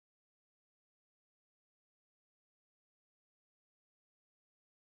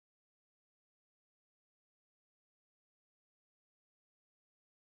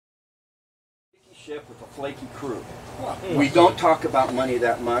ship with a flaky crew. We don't talk about money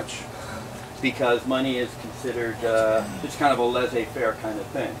that much because money is considered, it's kind of a laissez-faire kind of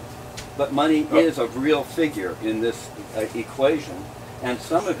thing. But money is a real figure in this equation, and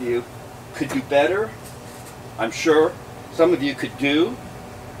some of you could do better, I'm sure. Some of you could do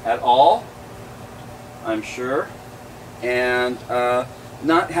at all, I'm sure, and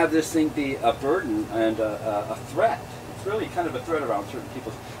not have this thing be a burden and a threat. It's really kind of a threat around certain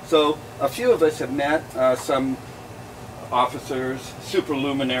people. So a few of us have met some officers,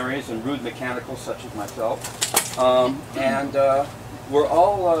 superluminaries, and rude mechanicals such as myself, and we're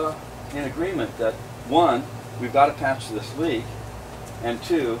all in agreement that one, we've got to patch this leak, and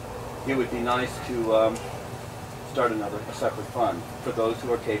two, it would be nice to start a separate fund for those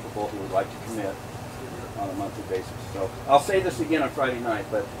who are capable, who would like to commit on a monthly basis. So I'll say this again on Friday night,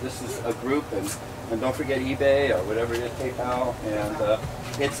 but this is a group, and don't forget eBay or whatever it is, PayPal, and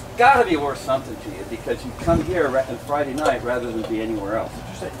it's got to be worth something to you because you come here on Friday night rather than be anywhere else. Did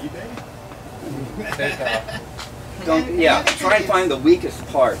you say eBay? PayPal. Yeah, try and find the weakest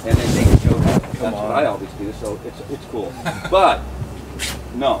part and then make a joke out of it. That's what I always do, so it's cool. But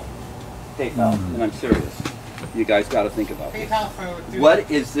no, PayPal, and I'm serious. You guys got to think about this. What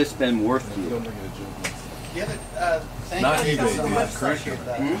has this been worth to you? The other, thank you so much for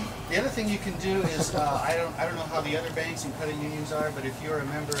that. The other thing you can do is, I don't know how the other banks and credit unions are, but if you're a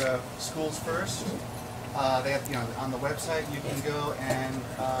member of Schools First, they have, on the website you can go and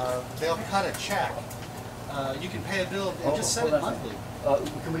they'll cut a check. You can pay a bill and just send it monthly.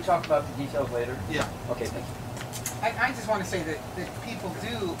 Can we talk about the details later? Yeah. Okay, thank you. I just want to say that people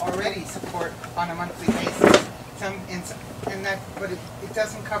do already support on a monthly basis. But it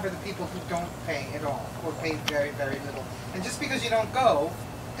doesn't cover the people who don't pay at all, or pay very, very little. And just because you don't go,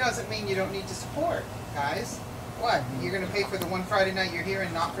 doesn't mean you don't need to support, guys. What? You're going to pay for the one Friday night you're here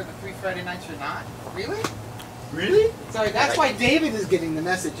and not for the 3 Friday nights you're not? Really? Really? Sorry, that's why David is getting the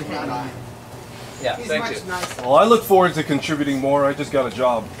message and not I. Yeah, He's thank much you. nicer. Well, I look forward to contributing more. I just got a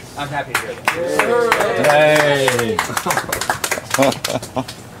job. I'm happy to hear that. Hey!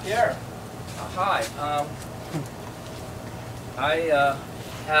 Here. Hi.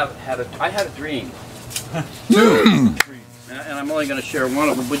 I had a dream. And I'm only going to share one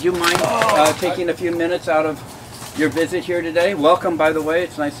of them. Would you mind taking a few minutes out of your visit here today? Welcome, by the way.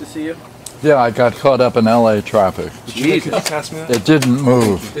 It's nice to see you. Yeah, I got caught up in LA traffic. Could you pass me that? It didn't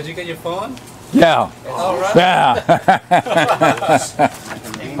move. Did you get your phone? Yeah. All right. Yeah.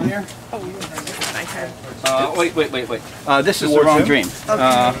 Wait. This is the wrong dream.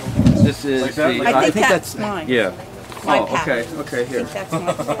 This is like that? the. I think that's mine. Yeah. My Oh, pal. okay, here. I think that's mine.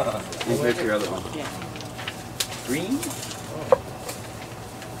 And here's your other one. Yeah. Green?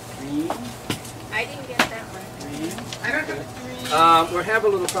 Green? I didn't get that one. Green? I don't know. We're having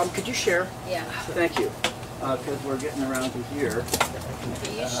a little problem. Could you share? Yeah. Thank you. Because we're getting around to here.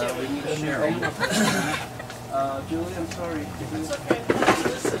 You should. We need to share. Julie, I'm sorry. That's okay.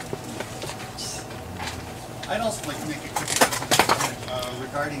 Listen. I'd also like to make a quick announcement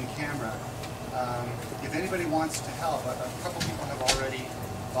regarding camera. If anybody wants to help, a couple people have already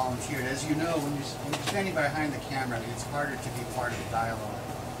volunteered. As you know, when you're standing behind the camera, it's harder to be part of the dialogue.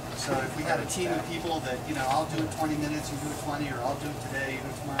 So if we had a team of people that, I'll do it 20 minutes, you do it 20, or I'll do it today, you do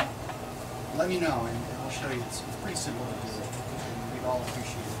it tomorrow, let me know and we'll show you. It's pretty simple to do it, and we'd all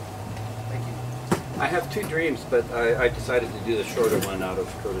appreciate it. Thank you. I have 2 dreams, but I decided to do the shorter one out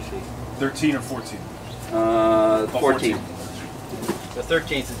of courtesy. 13 or 14? 14. The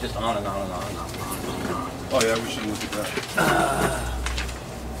 13th is just on and on and on and on. Oh yeah, we should look at that.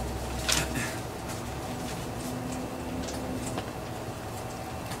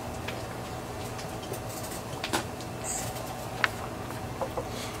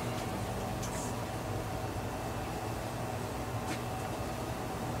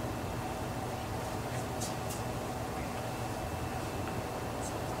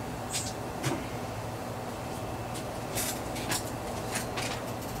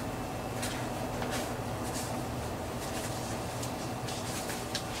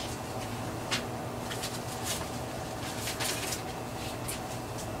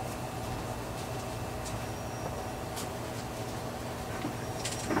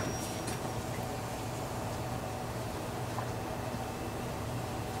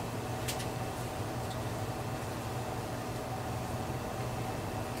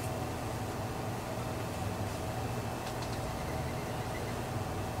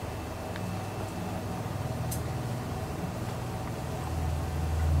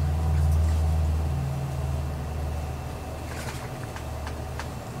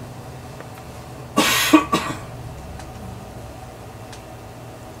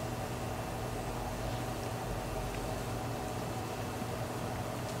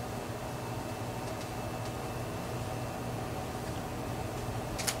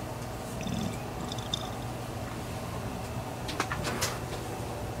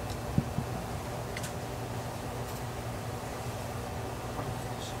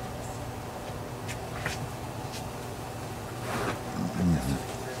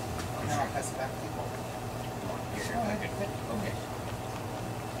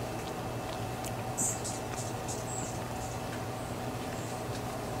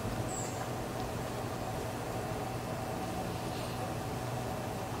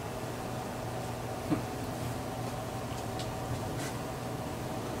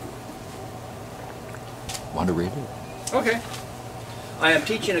 want to read it? Okay. I am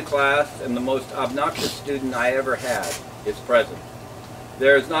teaching a class, and the most obnoxious student I ever had is present.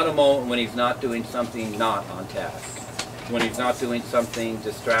 There is not a moment when he's not doing something not on task, when he's not doing something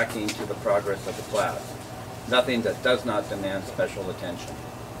distracting to the progress of the class, nothing that does not demand special attention.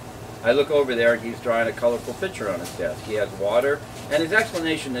 I look over there and he's drawing a colorful picture on his desk. He has water, and his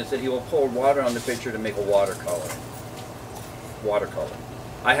explanation is that he will pour water on the picture to make a watercolor.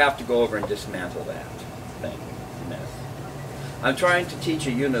 I have to go over and dismantle that thing. Mess. I'm trying to teach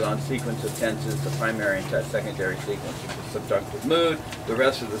a unit on sequence of tenses, the primary and secondary sequence of the subjunctive mood. The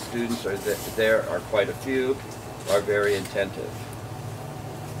rest of the students there are quite a few, are very attentive.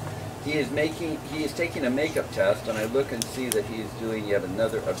 He is taking a makeup test, and I look and see that he is doing yet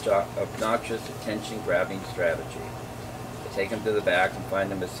another obnoxious attention-grabbing strategy. I take him to the back and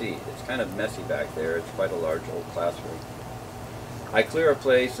find him a seat. It's kind of messy back there. It's quite a large old classroom. I clear a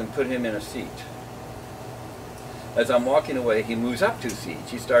place and put him in a seat. As I'm walking away, he moves up 2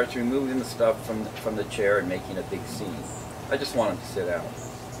 seats. He starts removing the stuff from the chair and making a big scene. I just want him to sit down.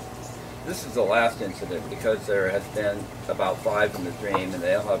 This is the last incident because there has been about 5 in the dream, and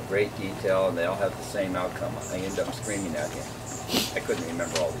they all have great detail and they all have the same outcome. I end up screaming at him. I couldn't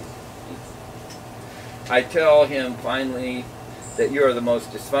remember all these. I tell him finally that you are the most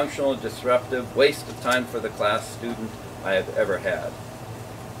dysfunctional, disruptive, waste of time for the class student I have ever had.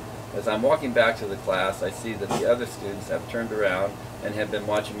 As I'm walking back to the class, I see that the other students have turned around and have been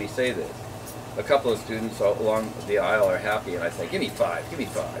watching me say this. A couple of students along the aisle are happy, and I say, "Give me 5, give me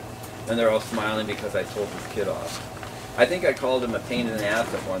 5." And they're all smiling because I told this kid off. I think I called him a pain in the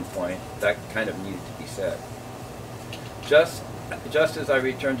ass at one point. That kind of needed to be said. Just as I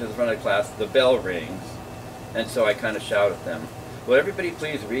return to the front of the class, the bell rings, and so I kind of shout at them. Will everybody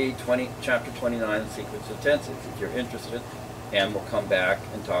please read chapter 29, Sequence of Tenses, if you're interested, and we'll come back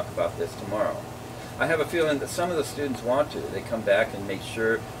and talk about this tomorrow. I have a feeling that some of the students want to. They come back and make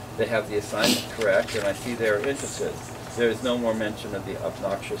sure they have the assignment correct, and I see they are interested. There is no more mention of the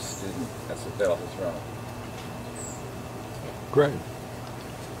obnoxious student as the bell has rung. Great.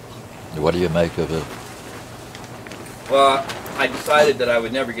 What do you make of it? Well, I decided that I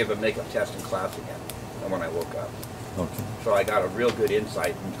would never give a makeup test in class again when I woke up. Okay. So I got a real good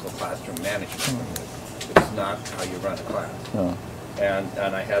insight into classroom management. It's not how you run a class. No. And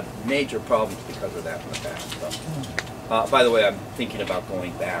I had major problems because of that in the past. So, by the way, I'm thinking about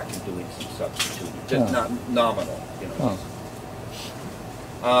going back and doing some substituting, just not nominal, you know.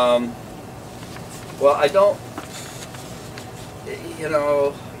 Well, I don't, you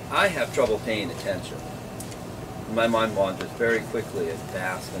know, I have trouble paying attention. My mind wanders very quickly and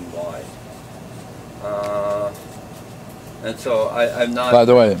fast and wide. And so I'm not... By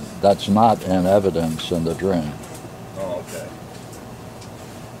the way, that's not in evidence in the dream. Oh, okay.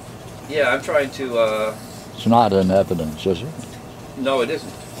 Yeah, I'm trying to... It's not in evidence, is it? No, it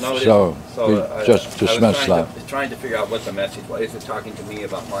isn't. No, it So, isn't. So we just dismiss that. Trying to figure out what the message was. Is it talking to me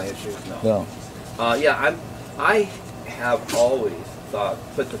about my issues? No. No. Yeah, I have always thought,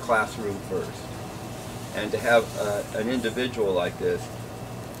 put the classroom first. And to have an individual like this,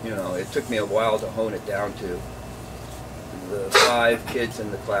 you know, it took me a while to hone it down to the 5 kids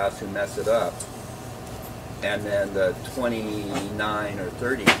in the class who mess it up, and then the 29 or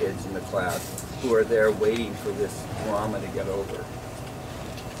 30 kids in the class who are there waiting for this drama to get over.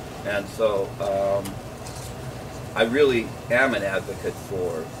 And so I really am an advocate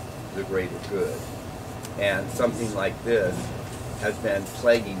for the greater good. And something like this has been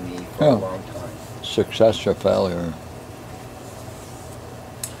plaguing me for a long time. Success or failure?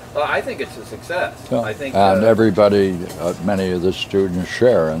 I think it's a success. Yeah. I think, and everybody, many of the students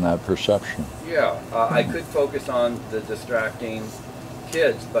share in that perception. Yeah, I could focus on the distracting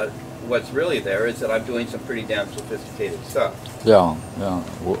kids, but what's really there is that I'm doing some pretty damn sophisticated stuff. Yeah, yeah.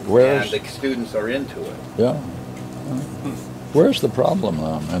 And the students are into it. Yeah. Where's the problem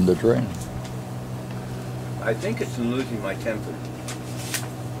then in the dream? I think it's in losing my temper.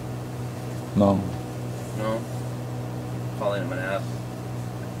 No. No? Calling him an ass.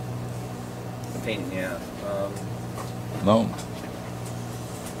 A pain in the ass. No.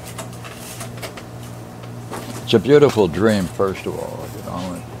 It's a beautiful dream, first of all. You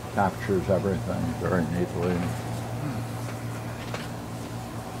know, it captures everything very neatly.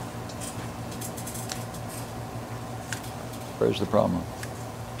 Where's the problem?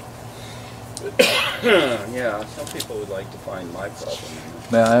 Yeah, some people would like to find my problem.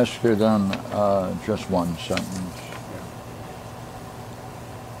 May I ask you then just one sentence?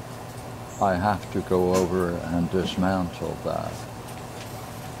 I have to go over and dismantle that.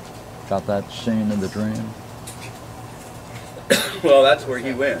 Got that scene in the dream? Well, that's where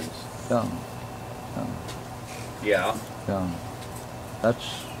he wins. Yeah. Yeah. Yeah. Yeah.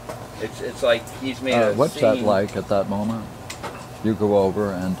 That's, It's like he's made a what's that scene. like at that moment? You go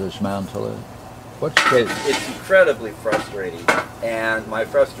over and dismantle it. What's It's incredibly frustrating, and my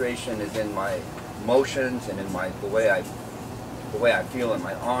frustration is in my motions and in the way I feel in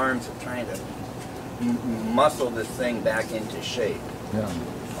my arms of trying to muscle this thing back into shape.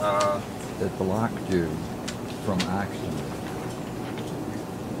 Yeah. It blocked you from acting.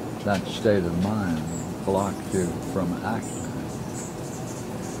 That state of mind blocked you from acting.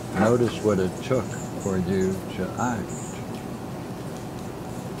 Notice what it took for you to act.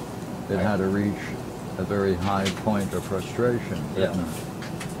 It had to reach a very high point of frustration, didn't it?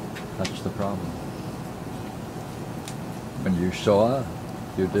 That's the problem. When you saw,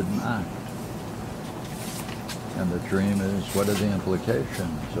 you didn't act. And the dream is, what are the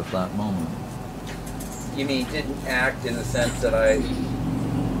implications of that moment? You mean didn't act in the sense that I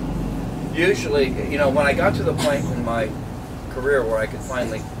usually, when I got to the point in my career where I could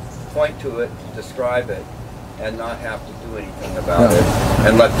finally point to it, describe it, and not have to do anything about it,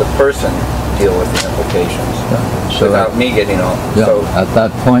 and let the person deal with the implications without me getting on. Yeah, So at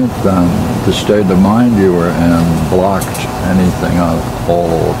that point then, the state of mind you were in blocked anything of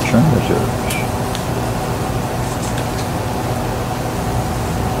all alternatives.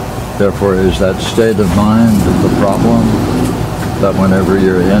 Therefore, is that state of mind the problem? That whenever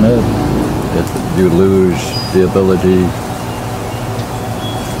you're in it, you lose the ability.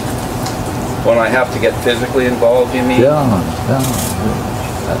 when I have to get physically involved, you mean? Yeah.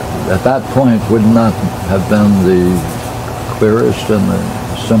 At that point, wouldn't that have been the clearest and the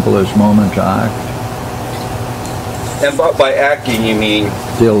simplest moment to act? And by acting, you mean?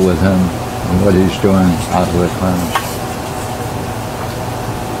 Deal with him and what he's doing out of the class.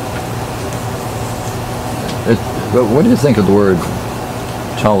 But what do you think of the word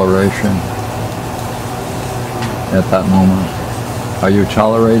toleration at that moment? Are you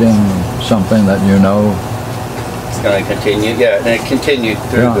tolerating something that you know? It's going to continue, yeah, and it continued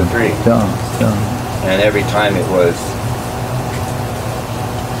through the dream. Yeah. And every time it was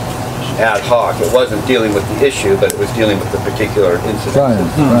ad hoc. It wasn't dealing with the issue, but it was dealing with the particular incident.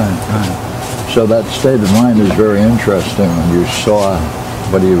 Right. So that state of mind is very interesting. When you saw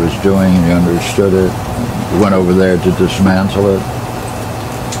what he was doing and you understood it, you went over there to dismantle it.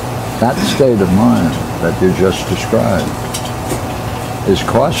 That state of mind that you just described is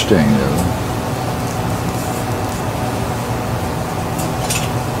costing you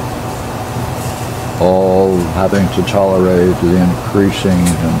all having to tolerate the increasing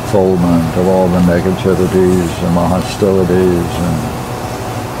unfoldment of all the negativities and the hostilities. And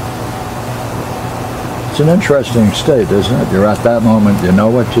it's an interesting state, isn't it? You're at that moment, you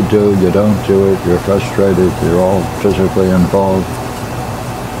know what to do, you don't do it, you're frustrated, you're all physically involved.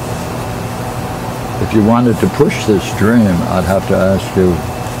 If you wanted to push this dream, I'd have to ask you,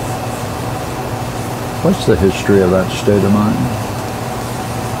 what's the history of that state of mind?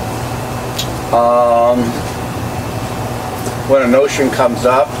 When a notion comes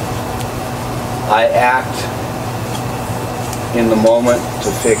up, I act in the moment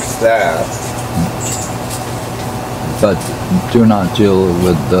to fix that. But do not deal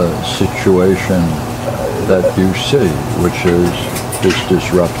with the situation that you see, which is this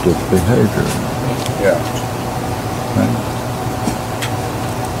disruptive behavior. Yeah. Right?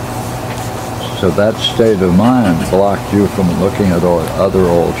 So that state of mind blocked you from looking at all other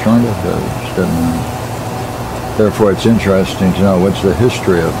alternatives, didn't it? Therefore, it's interesting to know what's the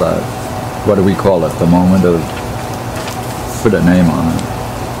history of that. What do we call it? The moment of, put a name on it.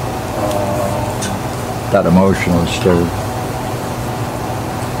 That emotional state.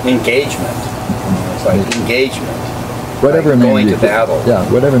 Engagement. It's like engagement. Whatever like name going you to battle. Yeah,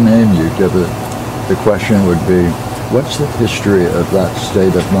 whatever name you give it, the question would be, what's the history of that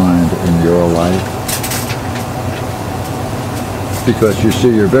state of mind in your life? Because you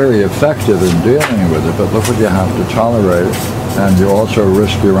see, you're very effective in dealing with it, but look what you have to tolerate, and you also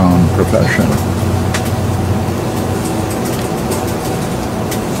risk your own profession.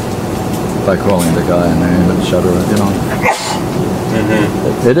 By calling the guy a name, etc., you know.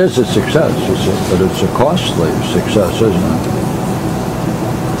 Mm-hmm. It is a success, but it's a costly success, isn't it?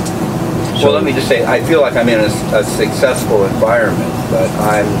 Well, let me just say, I feel like I'm in a successful environment, but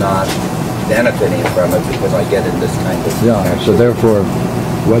I'm not benefiting from it because I get in this kind of activity. So therefore,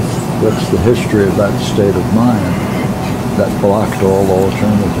 what's the history of that state of mind that blocked all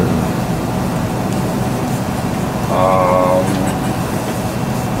alternatives?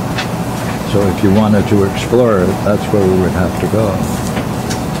 So if you wanted to explore it, that's where we would have to go.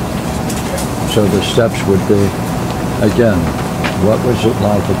 So the steps would be, again, what was it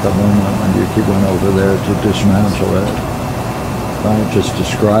like at the moment when you went over there to dismantle it? Right, just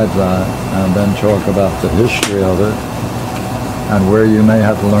describe that and then talk about the history of it and where you may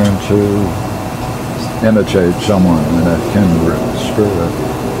have learned to imitate someone in a kindred spirit.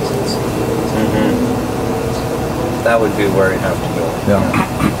 That would be where you have to go. Yeah.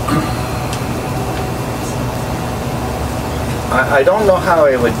 I don't know how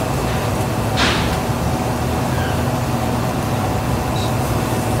I would.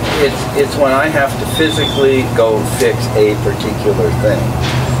 It's when I have to physically go fix a particular thing,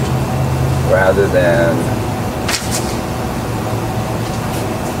 rather than.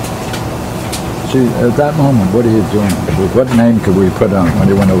 See, at that moment, what are you doing? What name could we put on when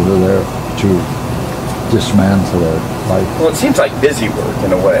you went over there to dismantle it? Like, Well, it seems like busy work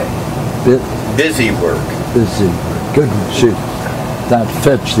in a way. Busy work. busy. Good. See, that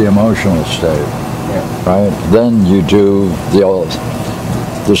fits the emotional state, Yeah. right? Then you do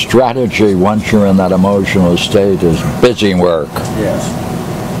the strategy once you're in that emotional state is busy work. Yes.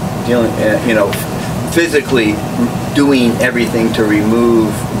 Dealing, physically doing everything to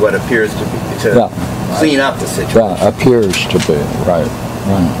remove what appears to be, to clean up the situation. Yeah, appears to be, right.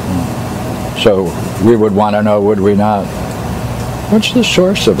 So we would want to know, would we not? What's the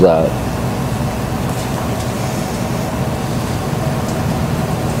source of that?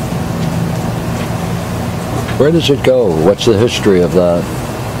 Where does it go? What's the history of that?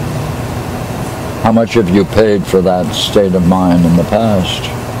 How much have you paid for that state of mind in the past?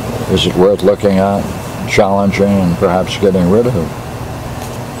 Is it worth looking at, challenging, and perhaps getting rid of?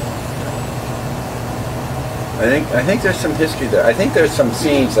 I think there's some history there. I think there's some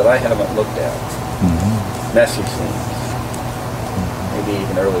scenes that I haven't looked at. Messy scenes. Maybe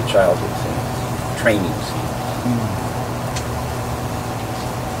even early childhood scenes. Training scenes.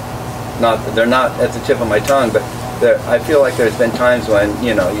 They're not at the tip of my tongue, but I feel like there's been times when,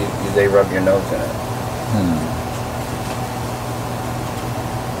 they rub your nose in it.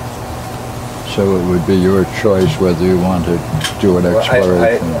 So it would be your choice whether you want to do an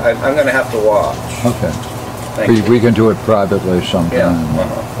exploration. I'm going to have to watch. Okay. Thank you. We can do it privately sometime. Yeah,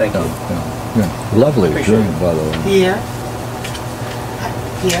 thank you. Yeah. Lovely Appreciate dream, by the way. Here.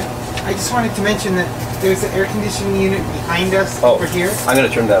 I just wanted to mention that there's an air conditioning unit behind us over here. I'm going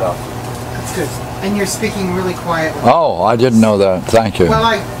to turn that off. That's good. And you're speaking really quietly. Oh, I didn't know that. Thank you.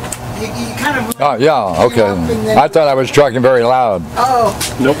 Well, you kind of. Oh, yeah, okay. I thought I was talking very loud. Oh.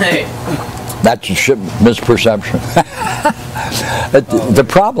 Nope. Hey. That's a misperception. The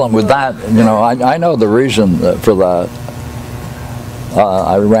problem with that, I know the reason for that.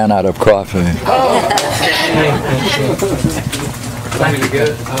 I ran out of coffee. Oh.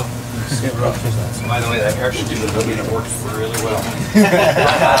 Good. By the way, that air conditioner building, it works really well.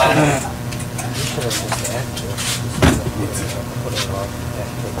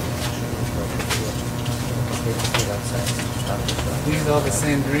 These all the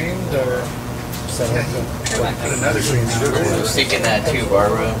same dreams, or? Another dream. I'm sticking that too,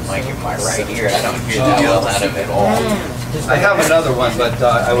 Barbara. Like in my right ear, I don't hear the hell out of it all. I have another one, but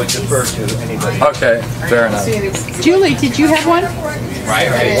I would defer to anybody. Okay, fair enough. Julie, did you have one? Right.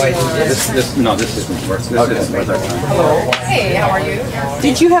 This isn't worth. This isn't worth our time. Hello. Hey, how are you?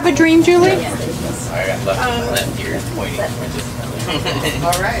 Did you have a dream, Julie? I got left ear pointing.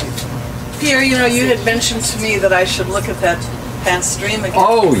 All right. Pierre, you had mentioned to me that I should look at that past dream again.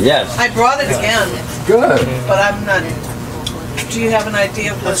 Oh, yes. I brought it again, Good. but I'm not. Do you have an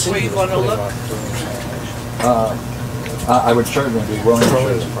idea of where you want to look? I would certainly be willing to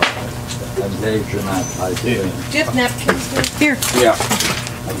engage in that idea. Do you have napkins Here. here? Yeah.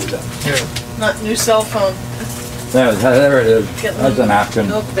 Not new cell phone. There it is. That's a napkin.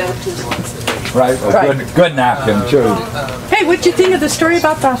 Milk baptism. Right, a good napkin, too. Hey, what'd you think of the story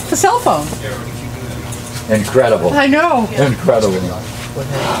about the cell phone? Incredible. I know. Incredible.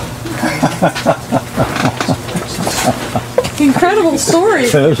 Incredible story.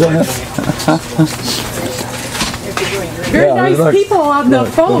 Isn't it? Very nice look. people on the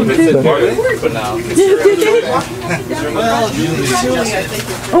phone, too. Did they?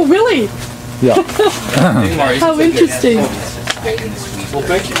 Oh, really? Yeah. How interesting. Well,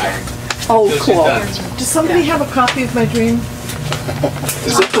 thank you. Oh, cool. Does somebody have a copy of my dream?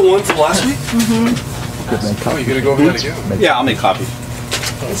 Is that the one from last week? Oh, you gonna go over that again? Yeah, I'll make coffee.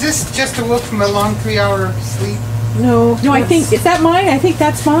 Is this just a woke from a long 3-hour sleep? No. No, I think, is that mine? I think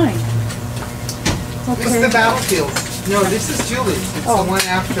that's mine. This is the battlefield. No, this is Julie's. It's the one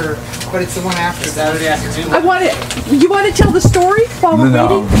after, but it's the one after Saturday afternoon. You want to tell the story while we're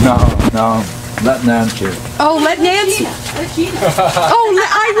waiting? No. Let Nancy. Oh, let Nancy. Oh,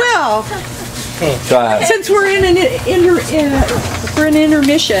 I will. Go ahead. Since we're in an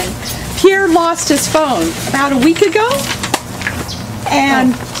intermission, Pierre lost his phone about a week ago,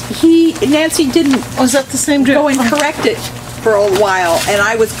 and Nancy didn't Was that the same go and correct it for a while, and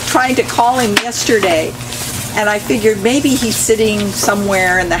I was trying to call him yesterday, and I figured maybe he's sitting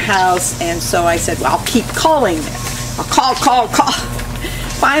somewhere in the house, and so I said, well, I'll keep calling him. I'll call.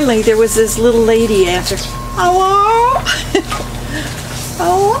 Finally, there was this little lady answer, hello?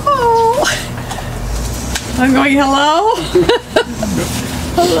 Hello? I'm going, hello?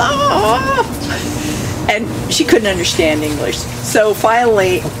 Hello? And she couldn't understand English. So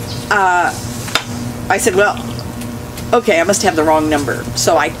finally, I said, well, okay, I must have the wrong number.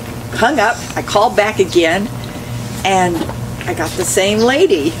 So I hung up, I called back again, and I got the same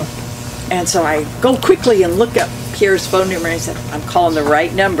lady. And so I go quickly and look up Pierre's phone number, and I said, I'm calling the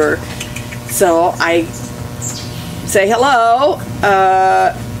right number. So I say, hello,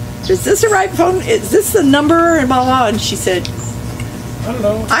 is this the right phone? Is this the number? And blah, blah. And she said,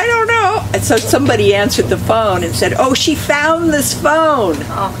 I don't know. And so somebody answered the phone and said, oh, she found this phone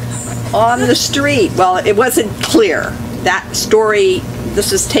on the street. Well, it wasn't clear. That story,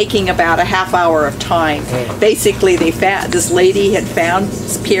 this is taking about a half hour of time. Basically, this lady had found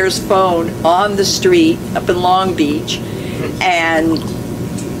Pierre's phone on the street up in Long Beach and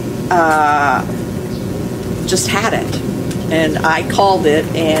just had it. And I called it,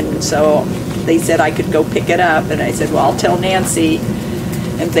 and so they said I could go pick it up, and I said, well, I'll tell Nancy.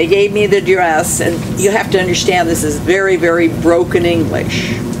 And they gave me the address, and you have to understand this is very, very broken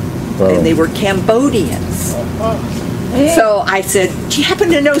English. And they were Cambodians. So I said, do you happen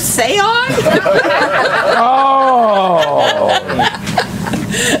to know Seon?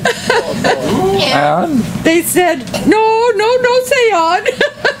 And? They said, no Seon.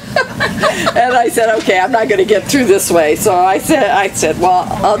 And I said, okay, I'm not going to get through this way. So I said, well,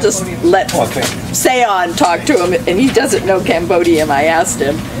 I'll just let Seon talk to him, and he doesn't know Cambodian, I asked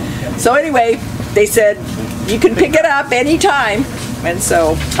him. So anyway, they said, you can pick it up anytime. And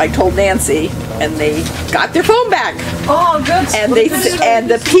so I told Nancy, and they got their phone back. Oh, good. And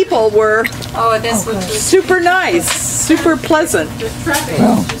the people were super nice, super pleasant. The traffic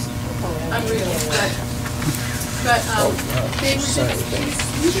is just unreal. But they were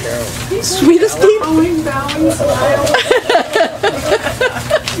the Sweetest people. bowing, smiling.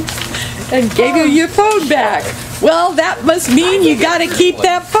 And gave you your phone back. Well, that must mean you got to keep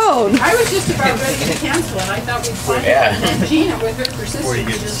that phone. I was just about ready to cancel it. I thought we'd find it. And Gina, with her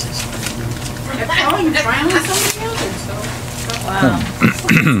persistence, just kept calling and finally somebody answered. So, Wow.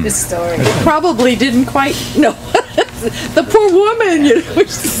 Good story. Probably didn't quite know. The poor woman, you know.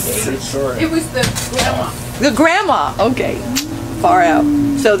 it was the grandma. The grandma. Okay, far out.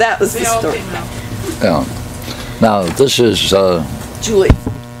 So that was the They all story. came out. Yeah. Now, this is, Julie,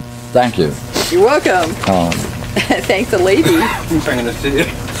 thank you. you're welcome. Thank the lady. I'm going to sit here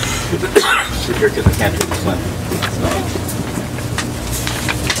because I can't do this one.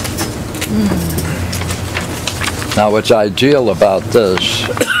 Now, what's ideal about this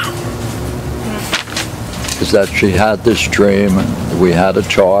is that she had this dream, we had a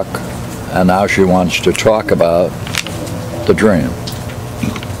talk, and now she wants to talk about the dream.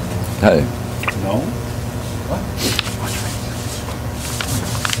 Hey. No?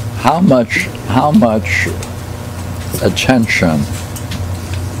 How much attention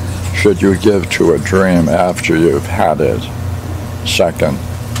should you give to a dream after you've had it? Second,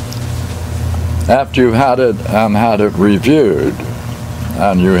 after you've had it and had it reviewed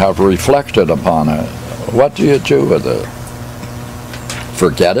and you have reflected upon it, what do you do with it?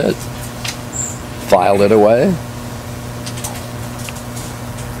 Forget it? File it away?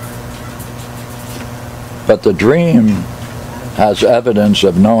 But the dream has evidence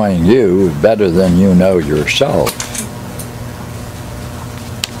of knowing you better than you know yourself.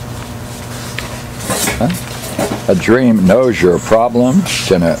 Huh? A dream knows your problems,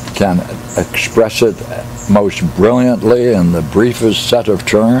 can express it most brilliantly in the briefest set of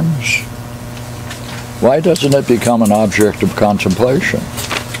terms. Why doesn't it become an object of contemplation?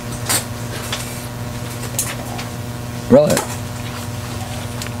 Really?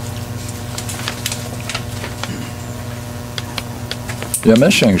 You're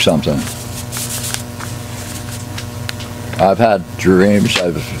missing something. I've had dreams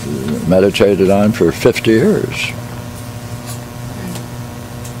I've meditated on for 50 years.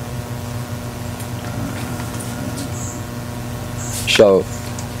 So,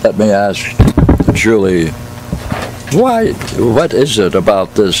 let me ask Julie, what is it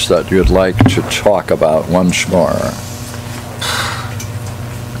about this that you'd like to talk about once more?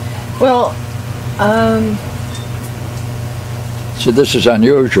 See, this is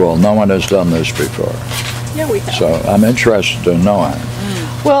unusual. No one has done this before. Yeah, we have. So I'm interested in knowing.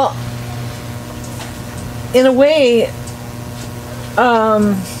 Well, in a way,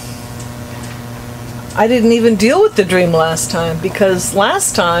 I didn't even deal with the dream last time, because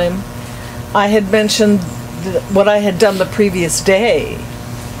last time I had mentioned what I had done the previous day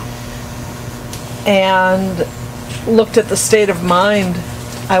and looked at the state of mind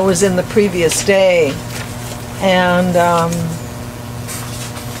I was in the previous day, and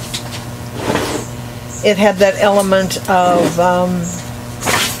it had that element of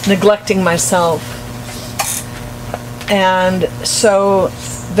neglecting myself. And so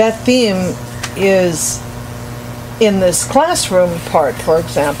that theme is in this classroom part, for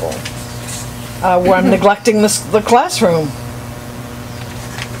example, where I'm neglecting the classroom.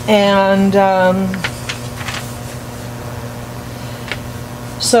 And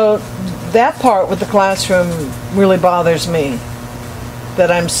so that part with the classroom really bothers me,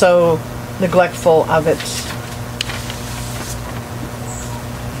 that I'm so neglectful of it.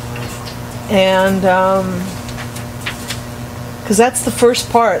 And because that's the first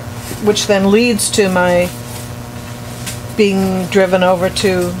part, which then leads to my being driven over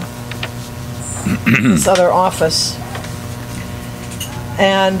to this other office.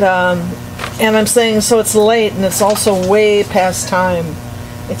 And I'm saying, so it's late, and it's also way past time.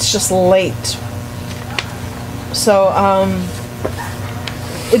 It's just late. So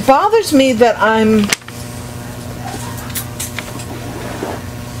it bothers me that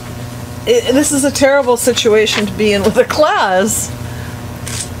this is a terrible situation to be in with a class,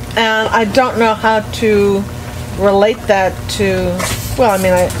 and I don't know how to relate that to, well, I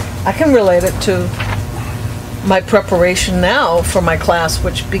mean, I can relate it to my preparation now for my class,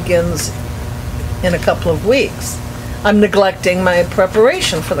 which begins in a couple of weeks. I'm neglecting my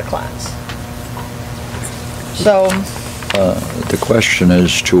preparation for the class. So the question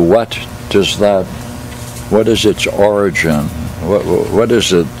is, to what does that, what is its origin? What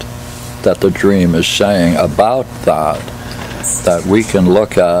is it that the dream is saying about that we can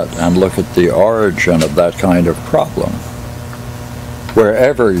look at and look at the origin of that kind of problem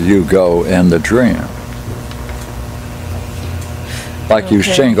wherever you go in the dream? Like you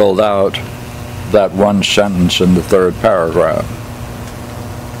singled out that one sentence in the third paragraph.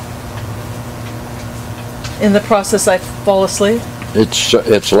 in the process I fall asleep?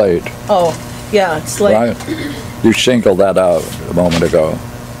 It's late. Oh, yeah, it's late. Right? You singled that out a moment ago.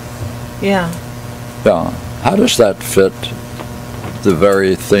 Yeah. Yeah. How does that fit the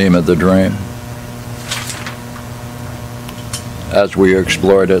very theme of the dream as we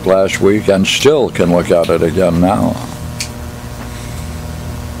explored it last week, and still can look at it again now?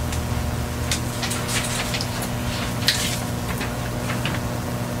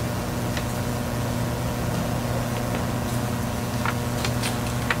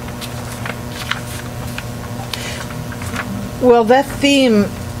 Well, that theme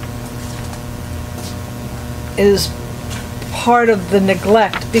is part of the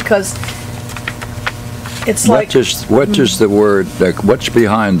neglect, because it's like... What is the word, what's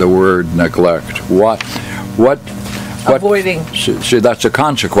behind the word neglect? What avoiding. See, that's a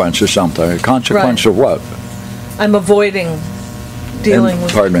consequence of something. A consequence of what? I'm avoiding dealing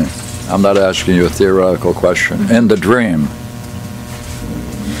with... Pardon me. I'm not asking you a theoretical question. Mm-hmm. In the dream,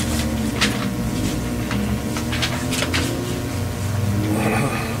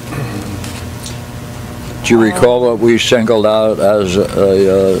 do you recall what we singled out as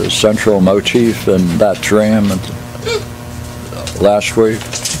a central motif in that dream last week?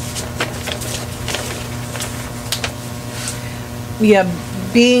 Yeah,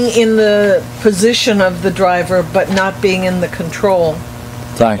 being in the position of the driver, but not being in the control.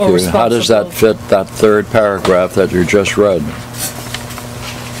 Thank you. How does that fit that third paragraph that you just read?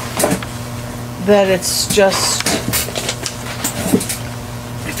 That it's just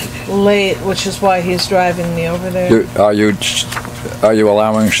late, which is why he's driving me over there. Are you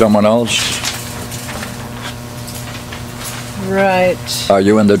allowing someone else? Right. Are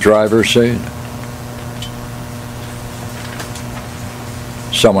you in the driver's seat?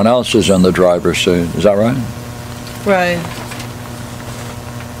 Someone else is in the driver's seat. Is that right? Right.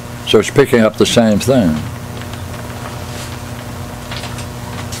 So it's picking up the same thing.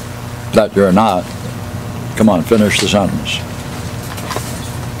 That you're not. Come on, finish the sentence.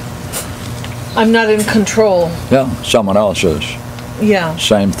 I'm not in control. Yeah, someone else is. Yeah.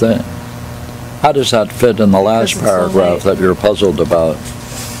 Same thing. How does that fit in the last paragraph that you're puzzled about?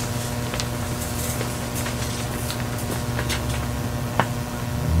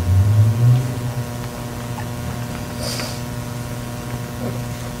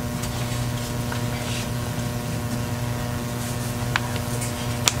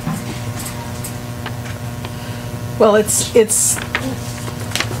 Well, it's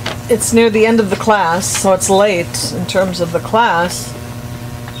near the end of the class, so it's late in terms of the class,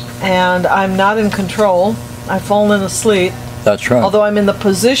 and I'm not in control. I've fallen asleep. That's right. Although I'm in the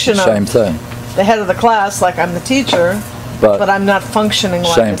position Same of thing. the head of the class, like I'm the teacher, but I'm not functioning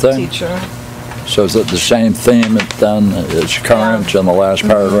like Same a thing. teacher. So is it the same theme then is current in the last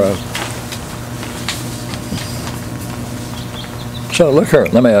paragraph? So look here,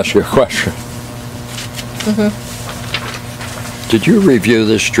 let me ask you a question. Did you review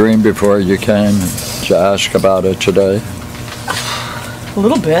this dream before you came to ask about it today? A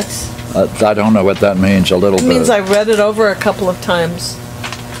little bit. I don't know what that means, a little It bit. means I read it over a couple of times.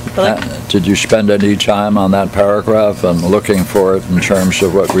 But Did you spend any time on that paragraph and looking for it in terms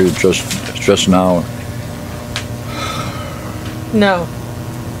of what we just now? no.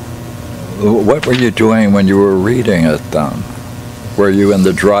 What were you doing when you were reading it then? Were you in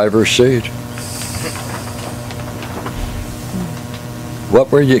the driver's seat? What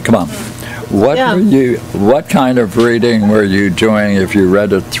were you, come on. What kind of reading were you doing if you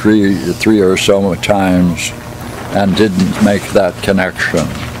read it three or so times and didn't make that connection,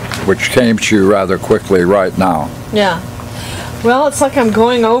 which came to you rather quickly right now? Yeah. Well, it's like I'm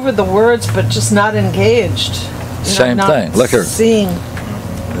going over the words, but just not engaged. Same not thing. Look here. Seeing.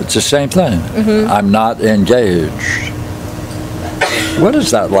 It's the same thing. I'm not engaged. What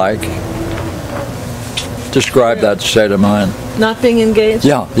is that like? Describe that state of mind. Not being engaged?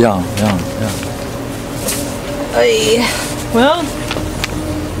 Yeah. Well,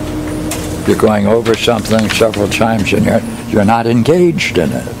 You're going over something several times and you're not engaged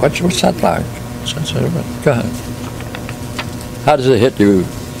in it. What's that like? Go ahead. How does it hit you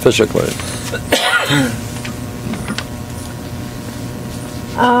physically?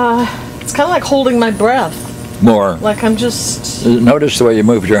 it's kind of like holding my breath. More. Like I'm just, Notice the way you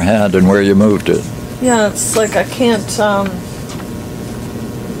moved your hand and where you moved it. yeah, it's like I can't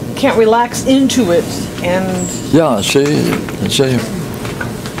relax into it, and Yeah, see,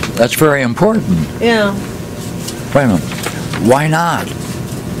 that's very important. yeah. Wait a minute. Why not?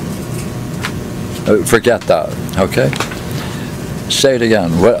 Forget that, okay? Say it again.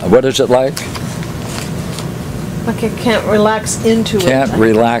 What is it like? Like I can't relax into it. Can't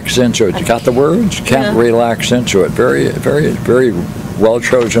relax into it. You got the words? Can't Yeah. relax into it. Very, very, very well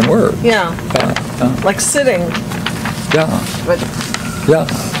chosen word. Yeah, Yeah, like sitting, yeah, but yeah,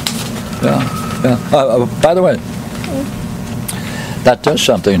 yeah, yeah. By the way, that does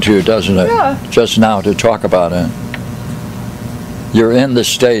something to you, doesn't it? Yeah. Just now to talk about it. You're in the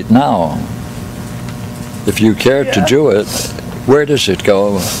state now. If you care to Yeah. do it, where does it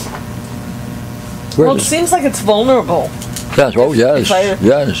go? Where well, it does, seems like it's vulnerable. yes, oh yes, If I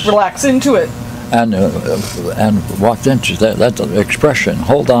yes. relax into it. And walked into that expression.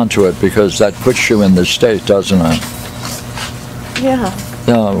 Hold on to it because that puts you in the state, doesn't it? Yeah.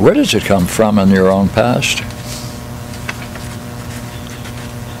 Now, where does it come from in your own past?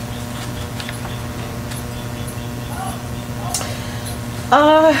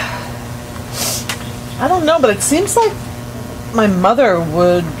 I don't know, but it seems like my mother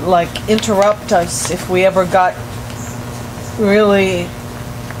would like interrupt us if we ever got really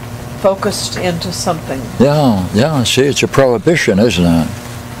focused into something. Yeah, see, it's a prohibition, isn't it?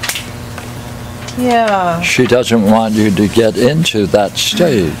 Yeah. She doesn't want you to get into that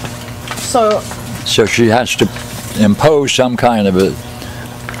state. So she has to impose some kind of a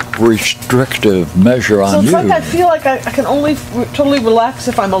restrictive measure on it's you. like I feel like I can only totally relax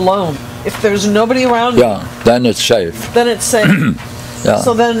if I'm alone. If there's nobody around me, Yeah, then it's safe. then it's safe. Yeah.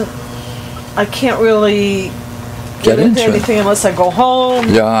 So then I can't really Get into it. anything unless I go home.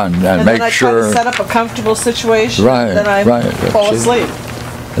 Yeah, and And make then I sure. try to set up a comfortable situation. Right, Then I right, fall see? asleep.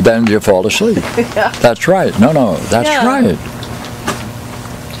 Then you fall asleep. Yeah. That's right. No, that's Yeah. right.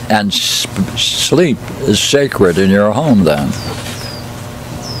 And sleep is sacred in your home then.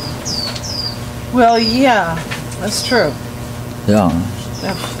 Well, yeah, that's true. Yeah.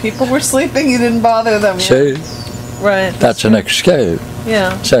 If people were sleeping, you didn't bother them. See, Right. that's an escape.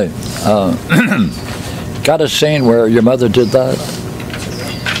 Yeah. Say, got a scene where your mother did that?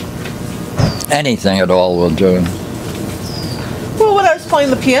 Anything at all will do. Well, when I was playing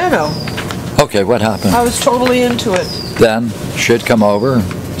the piano, Okay, what happened? I was totally into it. Then she'd come over.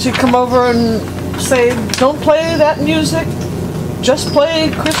 She'd come over and say, "Don't play that music. Just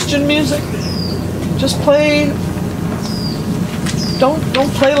play Christian music. Just play.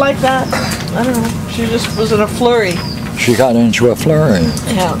 Don't play like that." I don't know. She just was in a flurry. She got into a flurry.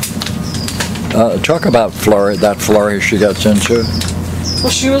 Yeah. Talk about flurry, that flurry she gets into. Well,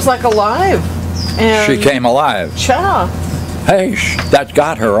 she was like alive. And She came alive. Yeah. Hey, that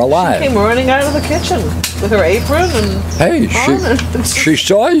got her alive. She came running out of the kitchen with her apron and Hey, she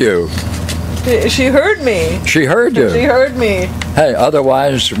saw you. She heard me. She heard you. She heard me. Hey,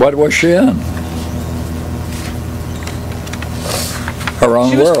 otherwise, what was she in? Her own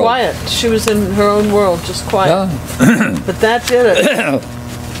world. She was quiet. She was in her own world, just quiet. Yeah. But that did it.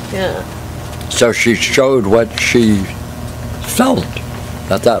 Yeah. So she showed what she felt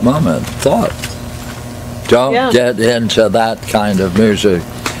at that moment, thought. Don't get into that kind of music.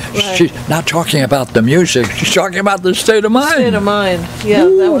 Right. She's not talking about the music, she's talking about the state of mind. State of mind. Yeah,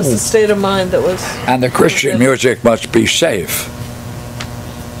 that was the state of mind that was... And the Christian music must be safe.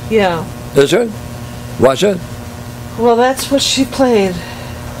 Yeah. Is it? Was it? Well, that's what she played.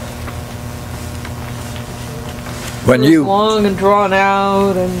 When it was you... long and drawn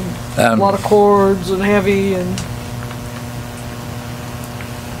out and a lot of chords and heavy and...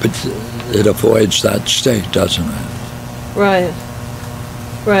 But it avoids that state, doesn't it? Right.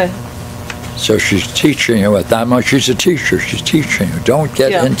 Right. So she's teaching you at that moment. She's a teacher. She's teaching you. Don't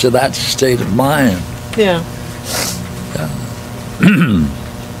get into that state of mind. Yeah.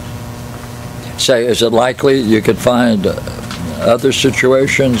 Say, is it likely you could find other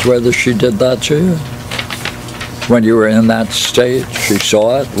situations where she did that to you? When you were in that state, she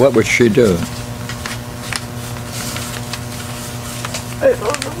saw it. What would she do? I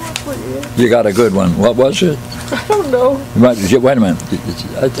don't know what you got a good one. What was it? I don't know. Wait a minute.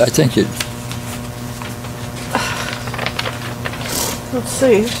 I think it... Let's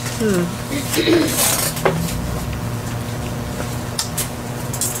see.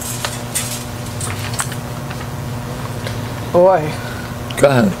 Boy. Go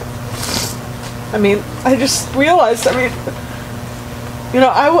ahead. I mean, I just realized, you know,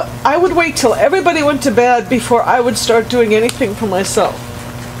 I would wait till everybody went to bed before I would start doing anything for myself.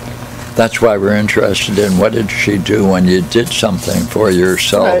 That's why we're interested in what did she do when you did something for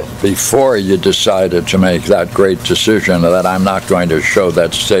yourself before you decided to make that great decision that I'm not going to show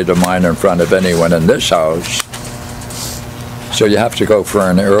that state of mind in front of anyone in this house. So you have to go for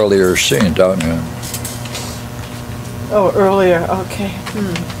an earlier scene, don't you? Oh, earlier, okay.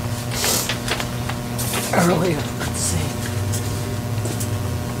 Earlier, let's see.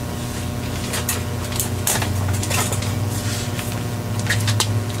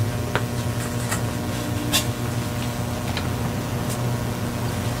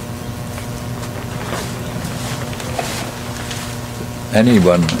 Any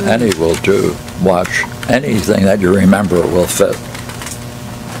will do. Watch anything that you remember will fit.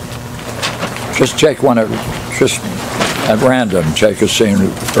 Just take one just at random. Take a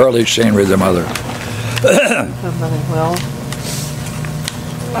scene, early scene with your mother. Well,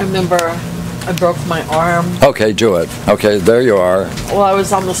 I remember I broke my arm. Okay, do it. Okay, there you are. Well, I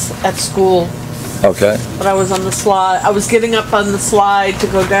was at school. Okay. But I was on the slide. I was getting up on the slide to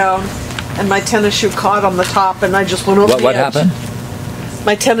go down, and my tennis shoe caught on the top, and I just went over the edge. What happened?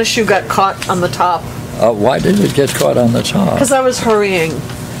 My tennis shoe got caught on the top. Why did it get caught on the top? Because I was hurrying,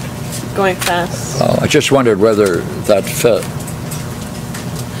 going fast. Oh, I just wondered whether that fit.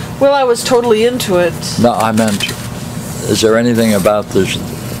 Well, I was totally into it. No, I meant, is there anything about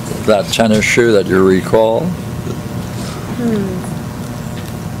that tennis shoe that you recall?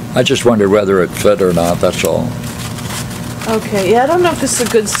 I just wondered whether it fit or not, that's all. Okay, yeah, I don't know if this is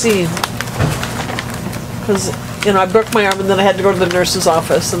a good scene. Because, you know, I broke my arm and then I had to go to the nurse's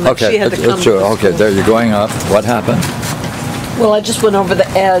office and then she had to come to the okay, there you're going up. What happened? Well, I just went over the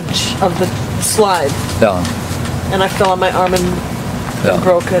edge of the slide. Yeah. And I fell on my arm and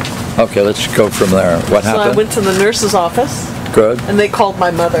broke it. Okay, let's go from there. What happened? So I went to the nurse's office. Good. And they called my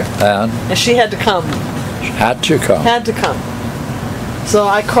mother. And she had to come. Had to come. Had to come. So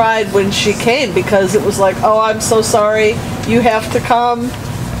I cried when she came because it was like, oh, I'm so sorry. You have to come.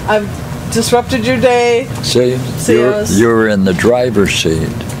 I've disrupted your day. See, you're in the driver's seat.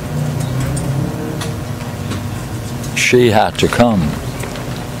 She had to come.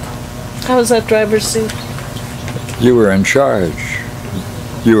 How was that driver's seat? You were in charge.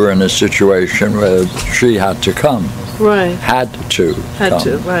 You were in a situation where she had to come. Right. Had to. Had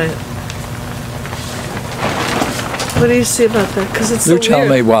to, right. What do you see about that? Because it's so weird. You tell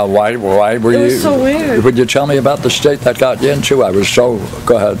me, well, why were you... It was so weird. Would you tell me about the state that got you into? I was so...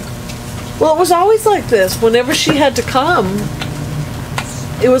 Go ahead. Well, it was always like this. Whenever she had to come,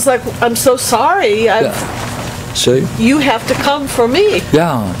 it was like, I'm so sorry. See? You have to come for me.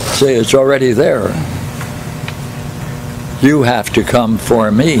 Yeah. See, it's already there. You have to come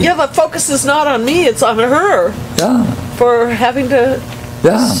for me. Yeah, the focus is not on me, it's on her. Yeah. For having to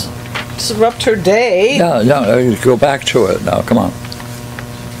disrupt her day. Yeah, go back to it now, come on.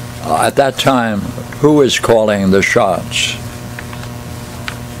 At that time, who was calling the shots?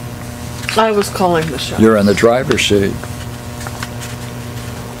 I was calling the shots. You're in the driver's seat.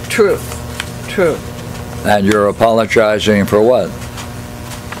 True. True. And you're apologizing for what?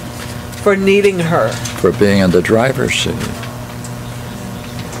 For needing her. For being in the driver's seat.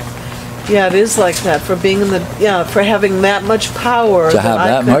 Yeah, it is like that. For being in the, for having that much power. To have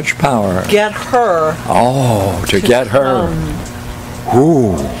that much power. Get her. Oh, to get her.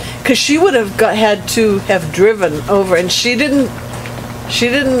 Ooh. Because she would have had to have driven over, and she didn't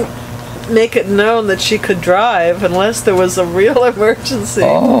make it known that she could drive unless there was a real emergency.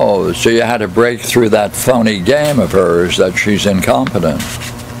 Oh, so you had to break through that phony game of hers that she's incompetent.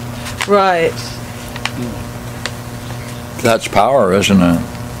 Right. That's power, isn't it?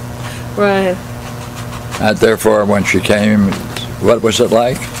 Right. And therefore, when she came, what was it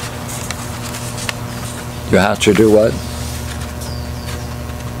like? You had to do what?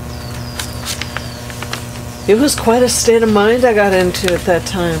 It was quite a state of mind I got into at that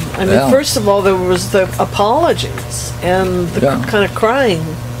time. I mean, first of all, there was the apologies and the kind of crying.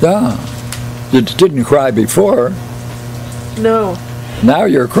 Yeah. You didn't cry before. No. Now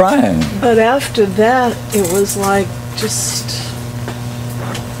you're crying. But after that, it was like just...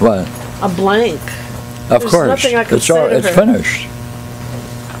 What? A blank. Of course. Nothing I could say to it's her. finished.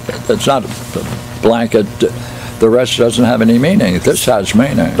 It's not a blanket. The rest doesn't have any meaning. This has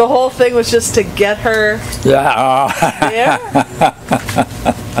meaning. The whole thing was just to get her there.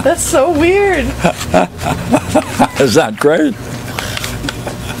 That's so weird. Is that great?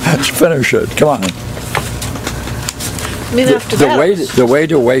 Let's finish it. Come on. I mean, after the way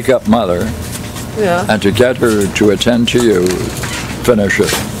to wake up Mother and to get her to attend to you, finish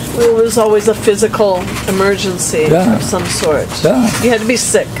it. It was always a physical emergency of some sort. Yeah. You had to be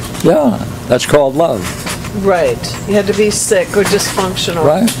sick. Yeah, that's called love. Right. You had to be sick or dysfunctional.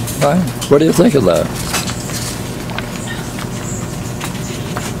 Right. What do you think of that?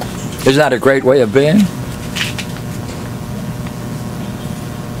 Isn't that a great way of being?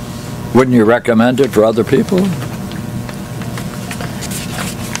 Wouldn't you recommend it for other people?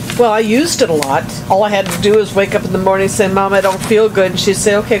 Well, I used it a lot. All I had to do was wake up in the morning and say, Mom, I don't feel good. And she'd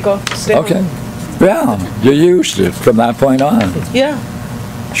say, okay, go stay home. Yeah, you used it from that point on. Yeah.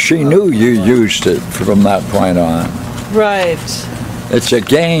 She knew you used it from that point on. Right. It's a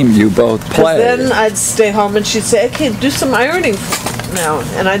game you both play. Then I'd stay home and she'd say, okay, do some ironing now.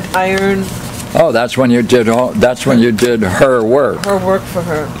 And I'd iron. Oh, that's when you did her work. Her work for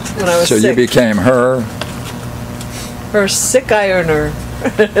her when I was sick. So you became her sick ironer.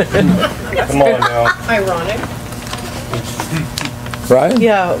 Come on now. Ironic. Right?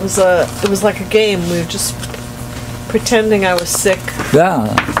 Yeah, it was like a game. We were just pretending I was sick.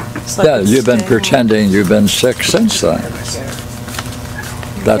 Yeah. So you've been pretending you've been sick since then.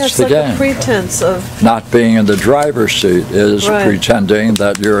 That's the game. A pretense of not being in the driver's seat is pretending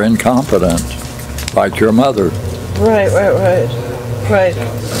that you're incompetent, like your mother. Right.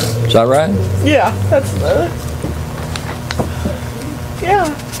 Is that right? Yeah, that's Yeah.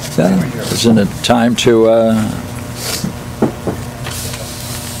 Isn't it time to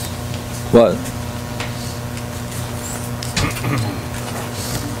what?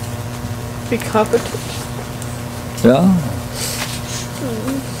 Be competent. Yeah.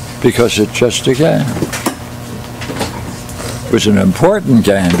 Because it's just a game. It was an important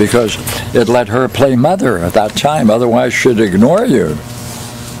game because it let her play mother at that time. Otherwise, she'd ignore you.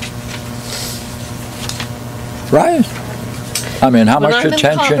 Right? I mean, how much attention?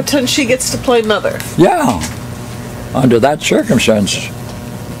 When I'm incompetent, she gets to play mother. Yeah. Under that circumstance,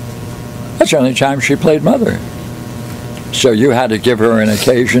 that's the only time she played mother. So you had to give her an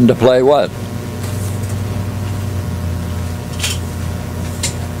occasion to play what?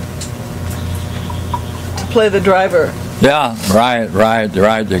 Play the driver. Yeah, right.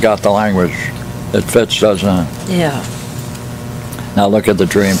 You got the language. It fits, doesn't it? Yeah. Now look at the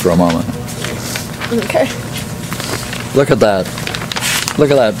dream for a moment. Okay. Look at that.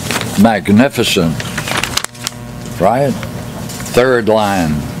 Look at that magnificent, right? Third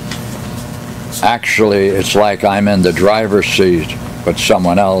line. Actually, it's like I'm in the driver's seat, but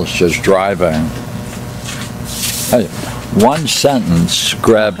someone else is driving. Hey, one sentence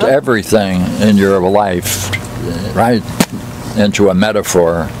grabbed everything in your life, right, into a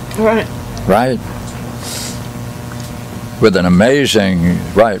metaphor. Right. Right? With an amazing,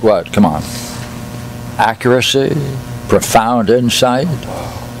 what? Come on. Accuracy, profound insight.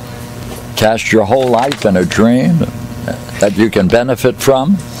 Cast your whole life in a dream that you can benefit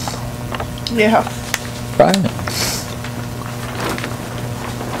from. Yeah. Right?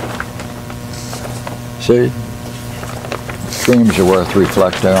 See? Dreams are worth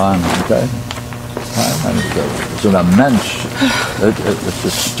reflecting on, okay? It's an immense, it's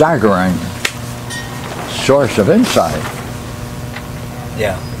a staggering source of insight.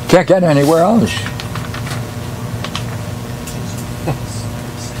 Yeah. Can't get anywhere else.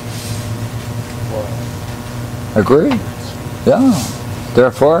 Agree? Yeah.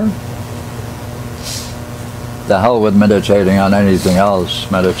 Therefore, the hell with meditating on anything else.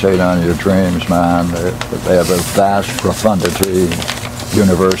 Meditate on your dreams, man. They have a vast profundity,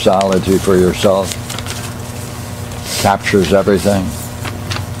 universality for yourself. Captures everything.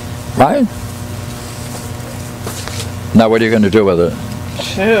 Right? Now what are you going to do with it?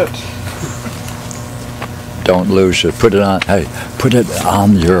 Shoot. Don't lose it. Put it on, hey, put it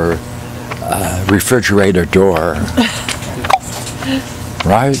on your refrigerator door.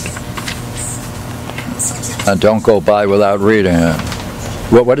 Right? And don't go by without reading it.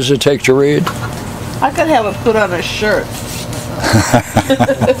 What does it take to read? I could have it put on a shirt.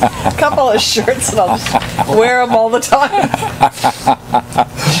 A couple of shirts and I'll just wear them all the time.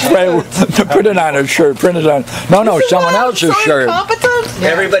 Put it on a shirt, print it on. No, someone else's shirt. Incompetent?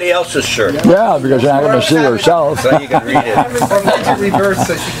 Everybody else's shirt. Yeah, because you're not going to see yourself. So you can read it. Reverse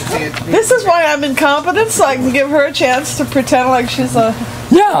so she can see it. This is why I'm incompetent, so I can give her a chance to pretend like she's a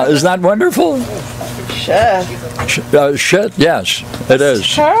Yeah, isn't that wonderful? shit. Shit, yes, it is.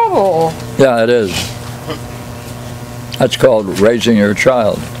 Terrible. Yeah, it is. That's called raising your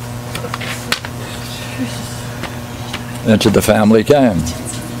child into the family game.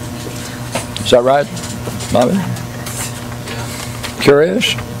 Is that right, Bobby?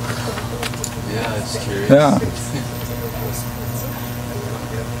 Curious? Yeah, it's curious. Yeah.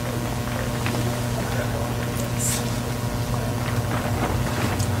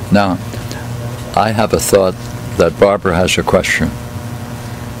 Now, I have a thought that Barbara has a question.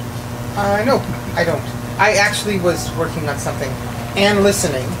 No, I don't. I actually was working on something and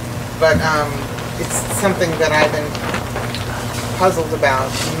listening, but it's something that I've been puzzled about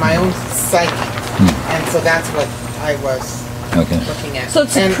in my own psyche, and so that's what I was looking at. So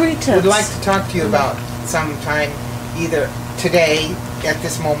it's a pretense. Would like to talk to you about sometime, either today, at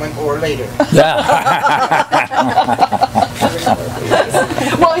this moment, or later. Yeah.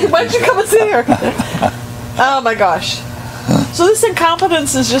 Well, why don't you come and see her? Oh my gosh. So this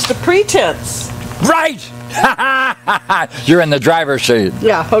incompetence is just a pretense. Right! You're in the driver's seat.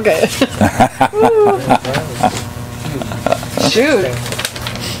 Yeah, okay. Shoot.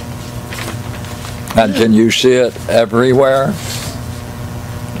 And can you see it everywhere?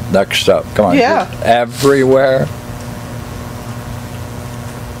 Next up, come on. Yeah. Everywhere.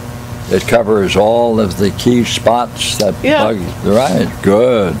 It covers all of the key spots that bug you. Right,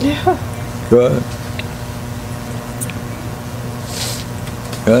 good. Yeah. Good.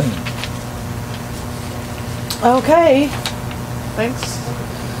 Good. Okay. Thanks.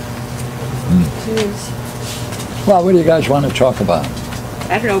 Jeez. Well, what do you guys want to talk about?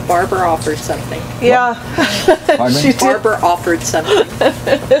 I don't know, Barbara offered something. Yeah. Pardon me? She did. Barbara offered something.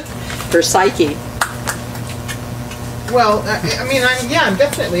 For psyche. Well, I mean, I'm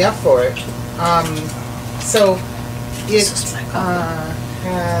definitely up for it. So it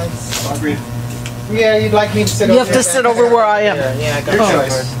has. Yeah, you'd like me to sit over You have to sit over where I am. Yeah, I got Your your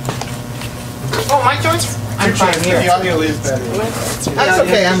choice. Oh, my choice? I'm fine here. The audio is better. That's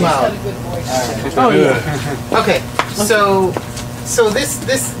okay, I'm loud. Oh yeah. Okay, so this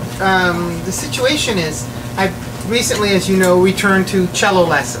the situation is, I recently, as you know, returned to cello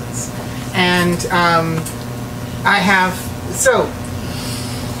lessons, and I have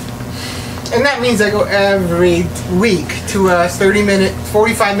and that means I go every week to a 30-minute,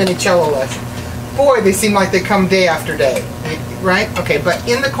 45-minute cello lesson. Boy, they seem like they come day after day, right? Okay, but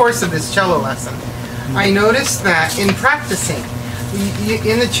in the course of this cello lesson, I noticed that in practicing,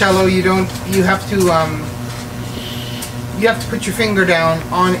 in the cello, you have to put your finger down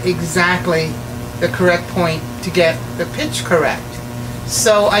on exactly the correct point to get the pitch correct.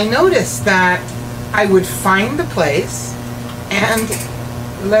 So I noticed that I would find the place and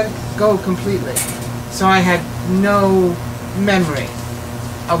let it go completely. So I had no memory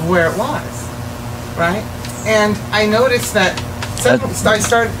of where it was, right? And I noticed that I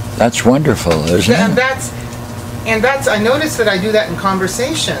started. That's wonderful, isn't And it? that's I noticed that I do that in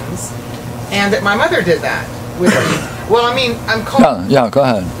conversations, and that my mother did that with me. Well, I mean, I'm called. Yeah, go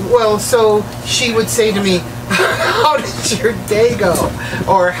ahead. Well, so she would say to me, "How did your day go?"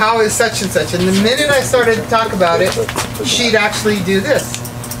 Or "How is such and such?" And the minute I started to talk about it, she'd actually do this,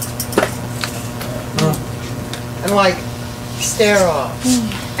 and like stare off.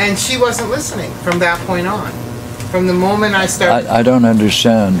 And she wasn't listening from that point on. From the moment I started. I don't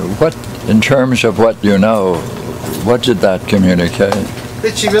understand. What, in terms of what you know, what did that communicate?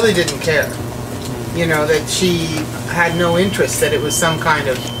 That she really didn't care. You know, that she had no interest, that it was some kind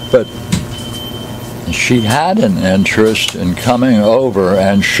of... But she had an interest in coming over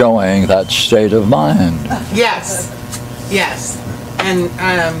and showing that state of mind. Yes, yes. And,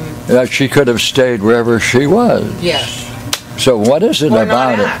 That she could have stayed wherever she was. yes. So what is it Or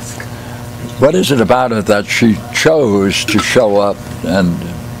about not it? ask. What is it about it that she chose to show up and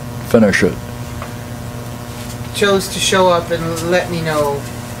finish it? Chose to show up and let me know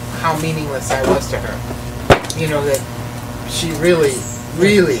how meaningless I was to her. You know, that she really,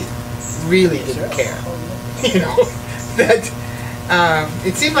 really, really didn't care. You know, that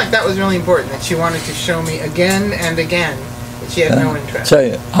it seemed like that was really important, that she wanted to show me again and again that she had no interest.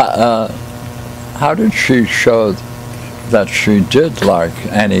 Say, how did she show that she did like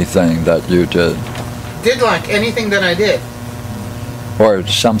anything that you did? Did like anything that I did. Or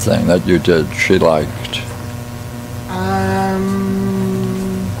something that you did she liked?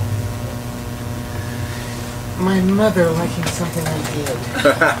 My mother liking something I did.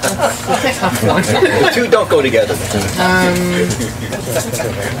 That's a tough one. The two don't go together.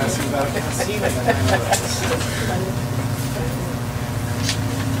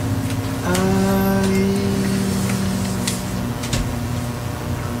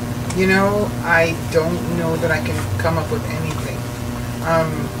 You know, I don't know that I can come up with anything.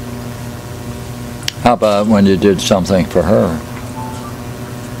 How about when you did something for her?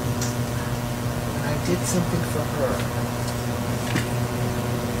 I did something for her.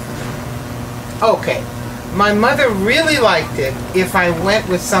 Okay. My mother really liked it if I went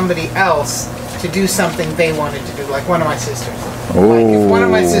with somebody else to do something they wanted to do, like one of my sisters. Like if one of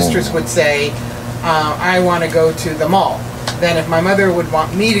my sisters would say, I want to go to the mall, then if my mother would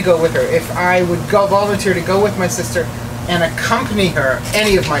want me to go with her, if I would go volunteer to go with my sister and accompany her,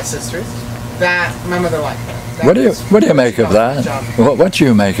 any of my sisters, that my mother liked that. What do you make of that? What do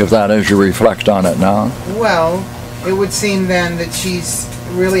you make of that as you reflect on it now? Well, it would seem then that she's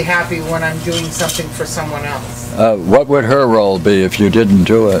really happy when I'm doing something for someone else. What would her role be if you didn't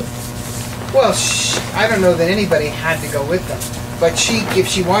do it? Well, I don't know that anybody had to go with them, but if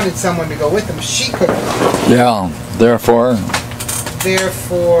she wanted someone to go with them, she could. Yeah. Therefore,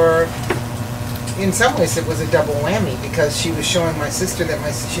 in some ways, it was a double whammy because she was showing my sister that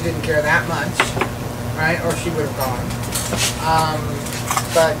she didn't care that much, right? Or she would have gone.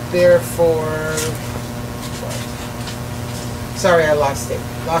 But therefore, sorry, I lost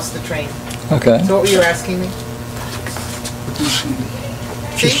the train. okay. So what were you asking me?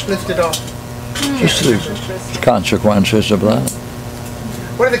 See, lift it off. Just the consequences of that.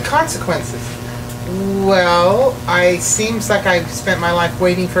 What are the consequences? Well, seems like I've spent my life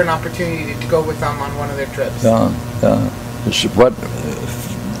waiting for an opportunity to go with them on one of their trips. Yeah.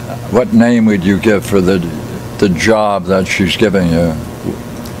 What name would you give for the job that she's giving you?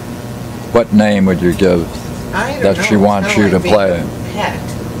 What name would you give that she wants you to play? Pet.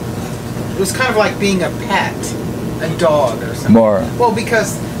 It was kind of like being a pet, a dog or something. More. Well,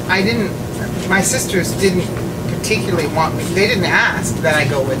 because my sisters didn't particularly want me. They didn't ask that I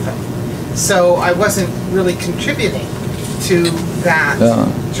go with them. So I wasn't really contributing to that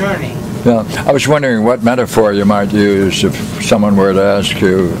journey. Yeah, I was wondering what metaphor you might use if someone were to ask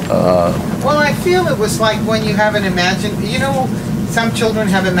you. Well, I feel it was like when you have some children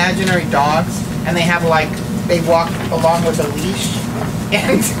have imaginary dogs, and they walk along with a leash,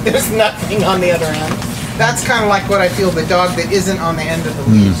 and there's nothing on the other end. That's kind of like what I feel, the dog that isn't on the end of the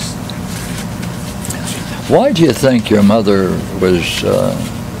leash. Why do you think your mother was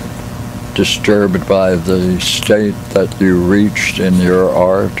disturbed by the state that you reached in your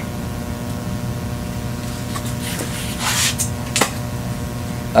art?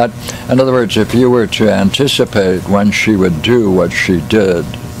 In other words, if you were to anticipate when she would do what she did,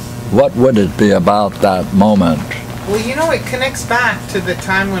 what would it be about that moment? Well, it connects back to the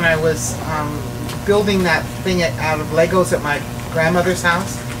time when I was building that thing out of Legos at my grandmother's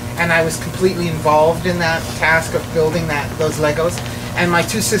house, and I was completely involved in that task of building those Legos. And my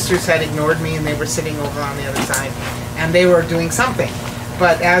two sisters had ignored me, and they were sitting over on the other side, and they were doing something.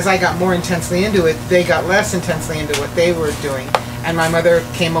 But as I got more intensely into it, they got less intensely into what they were doing. And my mother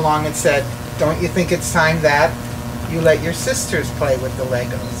came along and said, "Don't you think it's time that you let your sisters play with the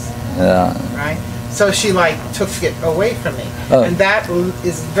Legos?" Yeah. Right? So she took it away from me. And that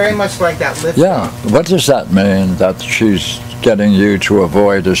is very much like that lift. Yeah. What does that mean, that she's getting you to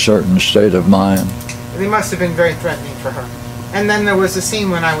avoid a certain state of mind? They must have been very threatening for her. And then there was a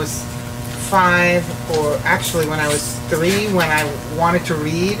scene when I was 5, or actually when I was 3, when I wanted to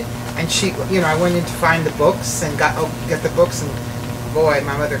read, and I went in to find the books and get the books, and boy,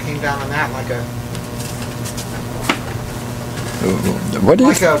 my mother came down on that like a What do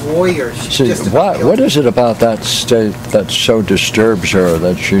you like a warrior. She's see? just about What is it about that state that so disturbs her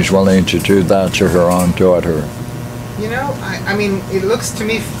that she's willing to do that to her own daughter? You know, I mean, it looks to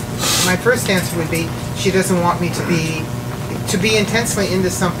me, my first answer would be she doesn't want me to be intensely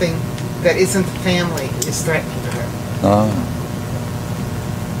into something that isn't family is threatening to her.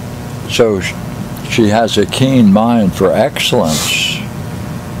 So she has a keen mind for excellence.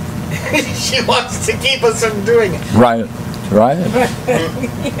 She wants to keep us from doing it. Right.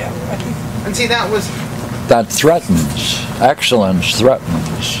 And see, That threatens. Excellence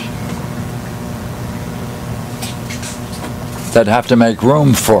threatens. That have to make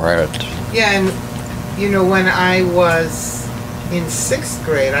room for it. yeah, and you know, when I was in 6th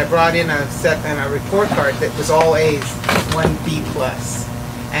grade, I brought in a report card that was all A's, 1 B plus,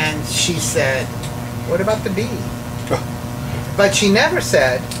 and she said, "What about the B?" But she never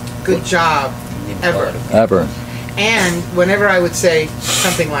said, "Good job," ever. And whenever I would say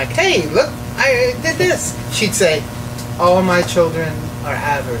something like, "Hey, look, I did this," she'd say, "All my children are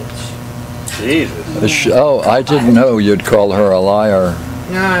average." Jesus. Oh, I didn't know you'd call her a liar.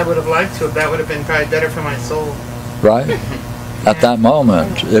 No, I would have liked to. That would have been probably better for my soul. Right? At that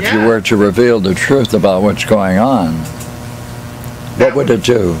moment, if you Yeah. were to reveal the truth about what's going on, what would it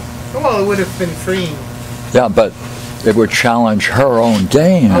do? Well, it would have been freeing. Yeah, but it would challenge her own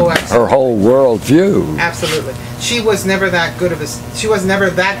game, Oh, her absolutely. whole worldview. Absolutely. She was never that good of a. She was never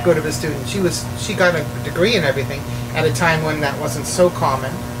that good of a student. She got a degree in everything at a time when that wasn't so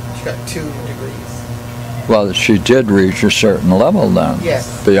common. She got 2 degrees. Well, she did reach a certain level then. Yes.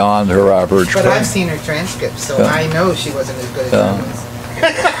 Beyond her average But grade. I've seen her transcripts, so Yeah. I know she wasn't as good as Yeah. I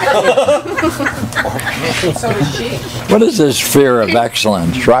was. So is she. What is this fear of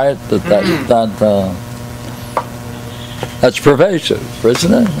excellence, right? That's pervasive,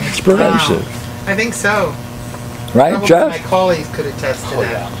 isn't it? It's pervasive. I think so. Right, Probably Jeff? my colleagues could attest to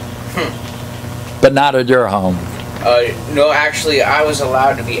that. But not at your home. No, actually, I was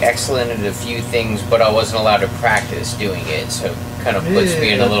allowed to be excellent at a few things, but I wasn't allowed to practice doing it. So it kind of puts me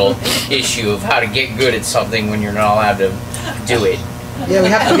in a little issue of how to get good at something when you're not allowed to do it. Yeah, we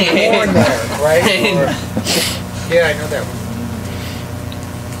have to be born there, right? Yeah, I know that one.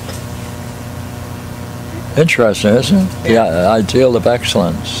 Interesting, isn't it? The ideal of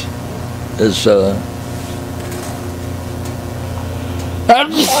excellence is that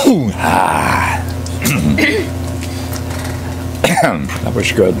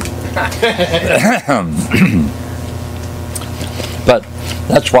was good. But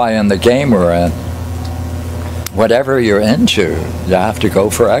that's why in the game we're in, whatever you're into, you have to go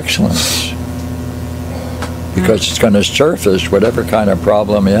for excellence. Because it's going to surface whatever kind of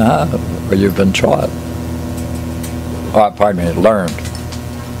problem you have, or you've been taught. Oh, pardon me, learned.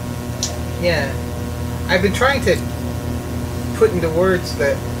 Yeah. I've been trying to put into words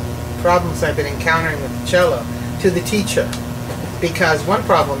the problems I've been encountering with the cello to the teacher. Because one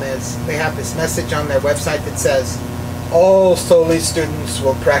problem is they have this message on their website that says, all Soli students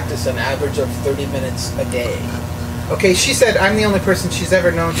will practice an average of 30 minutes a day. Okay, she said I'm the only person she's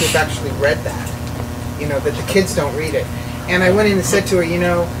ever known to have actually read that. You know, that the kids don't read it. And I went in and said to her, you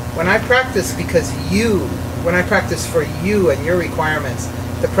know, when I practice when I practice for you and your requirements,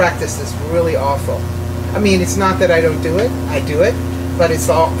 the practice is really awful. I mean, it's not that I don't do it, I do it, but it's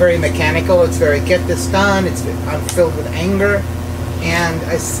all very mechanical, it's very get this done, I'm filled with anger. And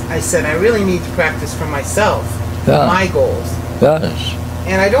I said, I really need to practice for myself, my goals. Yes.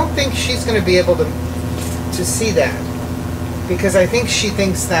 And I don't think she's going to be able to see that. Because I think she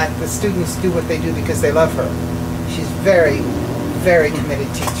thinks that the students do what they do because they love her. She's very, very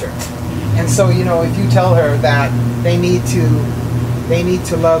committed teacher. And so, you know, if you tell her that they need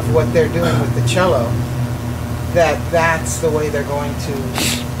to love what they're doing with the cello, that's the way they're going to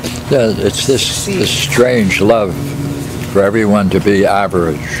Yeah, it's this strange love for everyone to be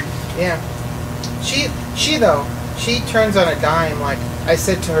average. Yeah. She turns on a dime. Like I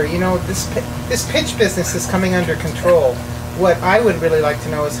said to her, you know, this pitch business is coming under control. What I would really like to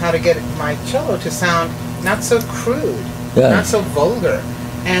know is how to get my cello to sound not so crude, not so vulgar.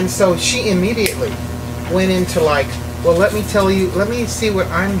 And so she immediately went into like, well, let me see what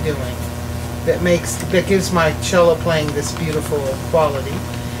I'm doing that gives my cello playing this beautiful quality.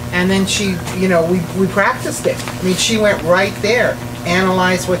 And then she, you know, we practiced it. I mean, she went right there,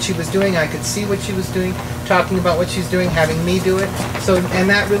 analyzed what she was doing. I could see what she was doing, talking about what she's doing, having me do it. So, and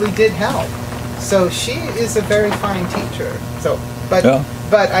that really did help. So she is a very fine teacher. So, but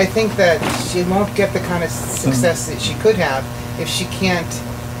I think that she won't get the kind of success that she could have if she can't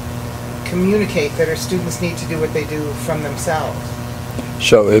communicate that her students need to do what they do from themselves.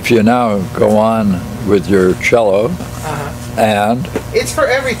 So if you now go on with your cello, and It's for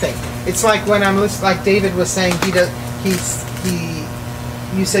everything. It's like when I'm listening, like David was saying,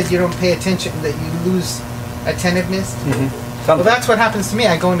 you said you don't pay attention, that you lose attentiveness. Well, that's what happens to me.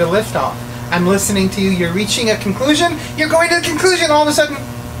 I go into liftoff. I'm listening to you, you're reaching a conclusion, you're going to a conclusion, all of a sudden,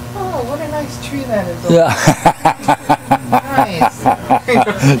 oh, what a nice tree that is. yeah,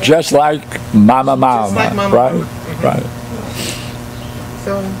 Nice. just like Mama Mama, Just like Mama right? Mama. Right.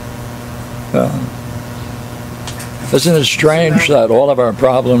 So, Isn't it strange that all of our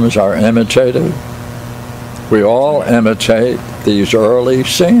problems are imitative? We all imitate these early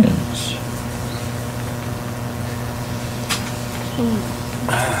scenes.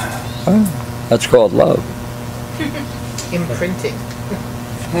 That's called love. imprinting.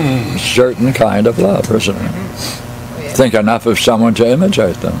 Certain kind of love, isn't it? Oh, yeah. Think enough of someone to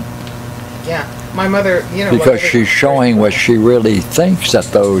imitate them. Yeah. My mother, you know. Because she's showing what she really thinks at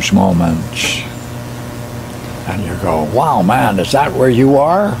those moments. And you go, wow, man, is that where you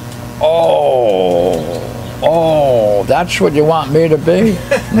are? Oh, that's what you want me to be?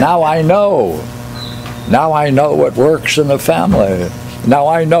 Now I know. Now I know what works in the family. Now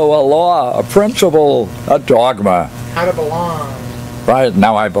I know a law, a principle, a dogma. How to belong. Right,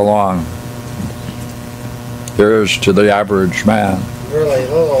 now I belong. Here's to the average man. Really,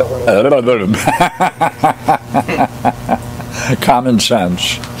 Common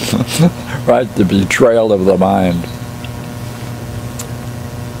sense. Right, the betrayal of the mind.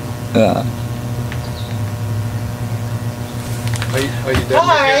 Yeah. Are you done?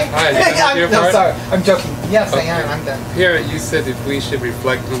 Hi! Hi, you done with your No, part? sorry. I'm joking. Yes, Okay. I am. I'm done. Here, you said if we should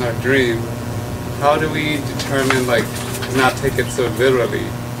reflect on our dream. How do we determine, like, not take it so literally?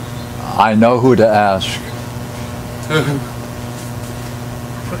 I know who to ask.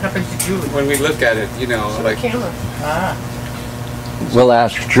 What happened to Julie? When we look at it, you know, like. Camera. Ah. We'll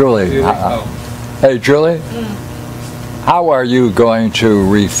ask Julie. Hey, Julie, how are you going to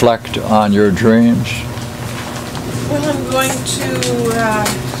reflect on your dreams? Well, I'm going to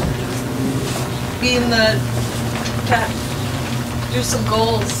be in the do some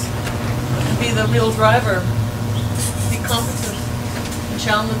goals, be the real driver, be competent, and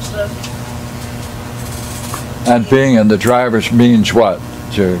challenge them. And being in the driver's means what?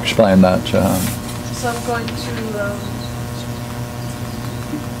 To explain that to him. So I'm going to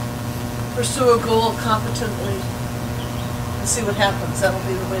pursue a goal competently and see what happens. That'll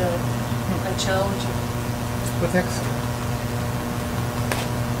be the way I challenge it. With excellence.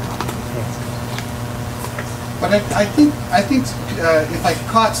 But I think if I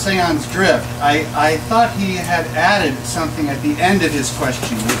caught Seon's drift, I thought he had added something at the end of his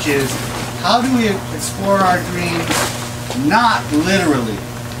question, which is, how do we explore our dreams not literally?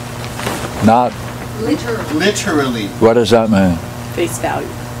 Not Literally. what does that mean? Face value.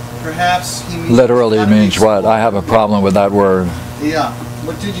 Perhaps he means... Literally how do we means what? explore- I have a problem with that word. Yeah.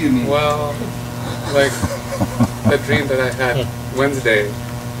 What did you mean? Well, like the dream that I had Wednesday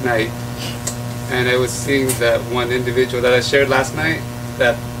night, and I was seeing that one individual that I shared last night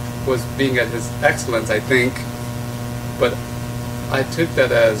that was being at his excellence, I think, but I took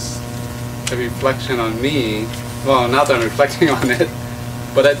that as a reflection on me. Well, not that I'm reflecting on it,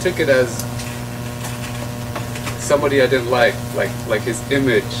 but I took it as somebody I didn't like his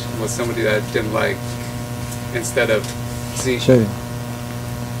image was somebody that I didn't like, instead of seeing. See,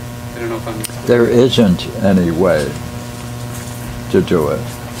 I don't know if I'm... there isn't any way to do it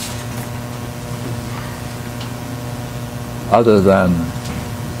other than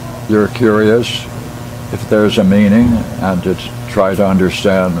you're curious if there's a meaning and to try to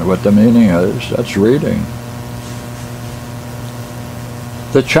understand what the meaning is. That's reading.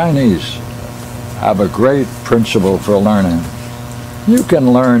 The Chinese have a great principle for learning. You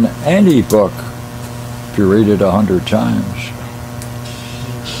can learn any book if you read it 100 times.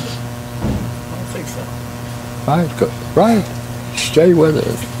 Right, right. Stay with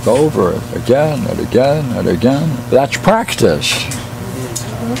it. Go over it again and again and again. That's practice.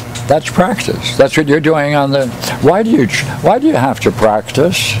 That's practice. That's what you're doing on the. Why do you have to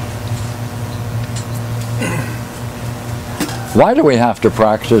practice? Why do we have to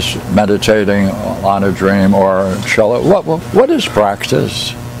practice meditating on a dream or cello? What is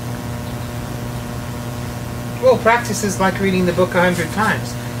practice? Well, practice is like reading the book 100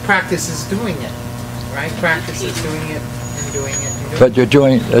 times. Practice is doing it, right? Practice is doing it and doing it and doing it. But you're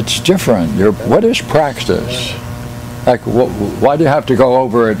doing. It's different. What is practice? Like, why do you have to go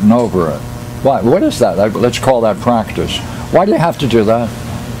over it and over it? Why? What is that? Let's call that practice. Why do you have to do that?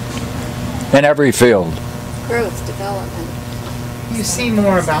 In every field. Growth, development. You see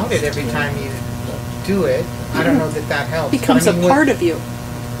more about it every time you do it. I don't know that that helps. Becomes I mean, a part of you.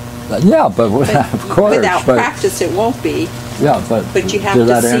 Yeah, but of course. Without but, practice, it won't be. Yeah, but you have did to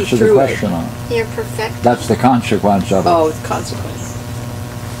that see answer the through it. question? You're perfecting. That's the consequence of it. Oh, it's consequence.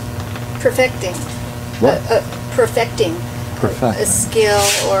 Perfecting. What? Perfecting. Perfecting. A skill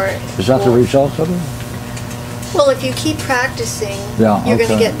or. Is that the result of it? Well, if you keep practicing, Yeah, you're going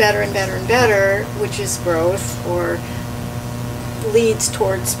to okay. get better and better and better, which is growth or leads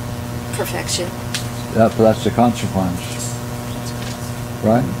towards perfection. Yeah, but that's the consequence.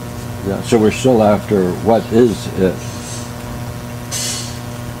 Right? Yeah, so we're still after what is it.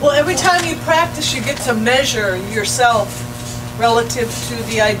 Well, every time you practice, you get to measure yourself relative to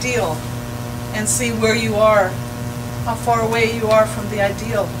the ideal and see where you are, how far away you are from the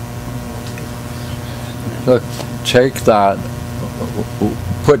ideal. Look, take that,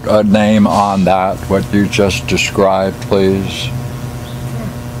 put a name on that, what you just described, please.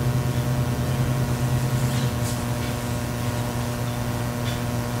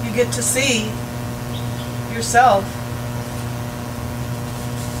 You get to see yourself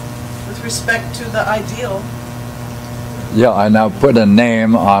with respect to the ideal. Yeah, I now put a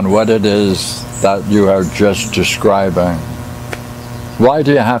name on what it is that you are just describing. Why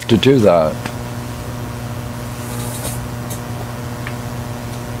do you have to do that?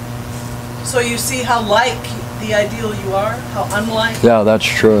 So you see how like the ideal you are, how unlike. Yeah, that's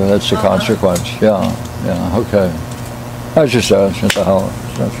true. That's the consequence. Yeah, yeah, okay. I was just asking the hell.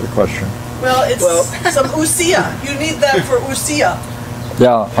 That's your question. Well, it's some usia. You need that for usia.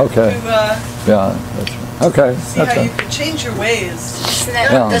 Yeah, okay. To Yeah, that's, okay. see That's how you it. can change your ways. Isn't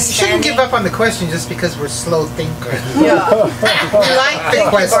that Yeah. You shouldn't give up on the question just because we're slow thinkers. Yeah. We like the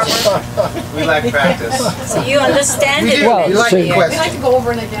question. We like practice. So you understand We it. do. Well, We like see- the We like question. to go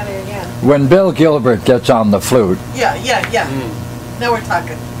over it again and again. When Bill Gilbert gets on the flute, Yeah. Now we're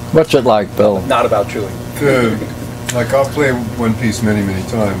talking. what's it like, Bill? Not about chewing. Like I'll play one piece many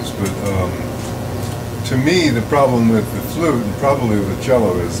times, but to me the problem with the flute and probably with the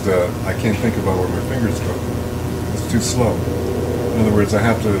cello is that I can't think about where my fingers go. It's too slow. In other words, I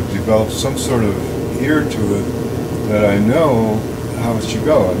have to develop some sort of ear to it that I know how it should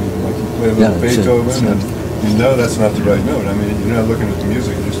go. I mean, like you play a little Yeah, it's Beethoven and you know that's not the right note. I mean, you're not looking at the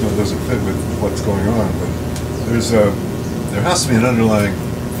music, you just know it doesn't fit with what's going on. But there has to be an underlying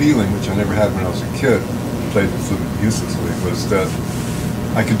feeling, which I never had when I was a kid, played the flute uselessly, was that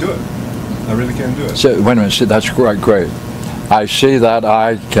I could do it. I really can do it. So, wait a minute, see, that's great. I see that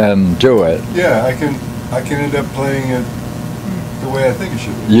I can do it. Yeah, I can end up playing it the way I think it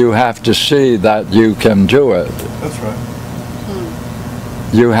should be. You have to see that you can do it. That's right.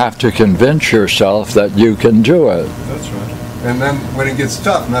 You have to convince yourself that you can do it, That's right. And then when it gets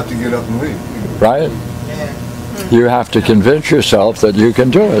tough, not to get up and leave. right? You have to convince yourself that you can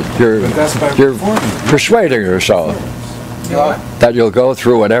do it. But that's by You're performing. persuading yourself that you'll go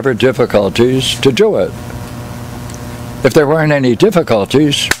through whatever difficulties to do it. If there weren't any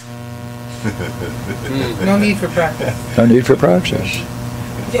difficulties, No need for practice. no need for practice.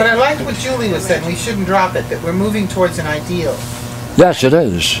 But I liked what Julie was saying. We shouldn't drop it. That we're moving towards an ideal. Yes, it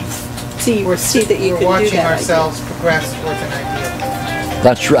is. See that you we're can do watching that. ourselves progress towards an ideal.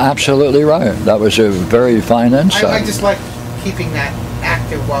 That's absolutely right. That was a very fine I insight. just like keeping that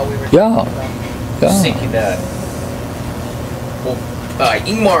active while we were Yeah. talking about it. Just Yeah. thinking that. Well,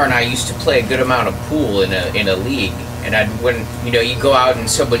 Ingmar and I used to play a good amount of pool in a league, and when you go out and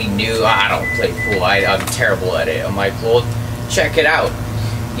somebody new, I don't play pool, I'm terrible at it. I'm like, well, check it out.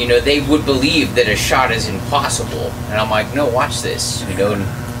 They would believe that a shot is impossible, and I'm like, no, watch this. And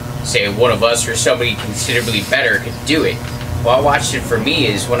say one of us or somebody considerably better could do it. Well, I watched it for me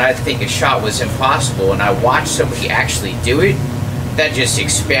is when I think a shot was impossible, and I watched somebody actually do it. That just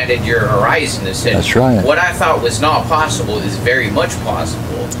expanded your horizon and said, That's right. what I thought was not possible is very much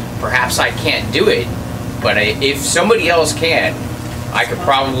possible. Perhaps I can't do it, but if somebody else can, I could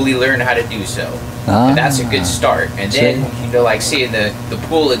probably learn how to do so. And that's a good start. And then, like say in the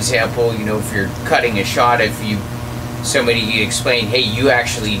pool example, if you're cutting a shot, if somebody explained, hey, you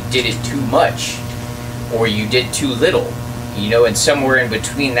actually did it too much, or you did too little, and somewhere in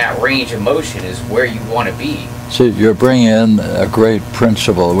between that range of motion is where you want to be. See, you're bringing in a great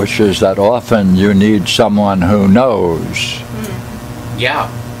principle, which is that often you need someone who knows. Yeah.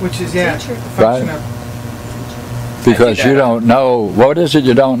 Which is, the Right. function of Because you don't know. What is it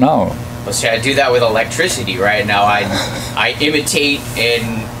you don't know? Well, see, I do that with electricity right now. I imitate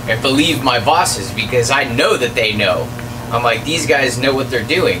and believe my bosses because I know that they know. I'm like, these guys know what they're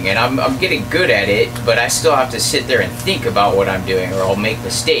doing, and I'm getting good at it, but I still have to sit there and think about what I'm doing, or I'll make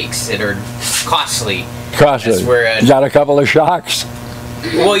mistakes that are costly. Costly. That's where, You got a couple of shocks?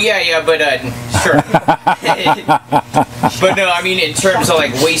 Well, yeah, but sure. But no, I mean in terms of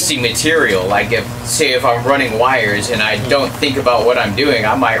like wasting material. Like if I'm running wires and I don't think about what I'm doing,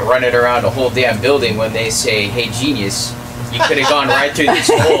 I might run it around a whole damn building when they say, "Hey, genius, you could have gone right through this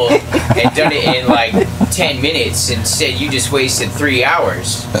hole and done it in like 10 minutes. Instead, you just wasted 3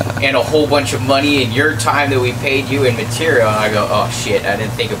 hours and a whole bunch of money and your time that we paid you in material." And I go, "Oh shit, I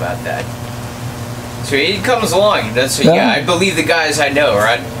didn't think about that." So it comes along. That's I believe the guys I know,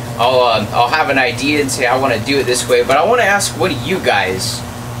 right? I'll have an idea and say I want to do it this way, but I want to ask, what do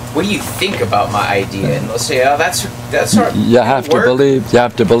you think about my idea? And they'll say, "Oh, that's our." You have to believe. You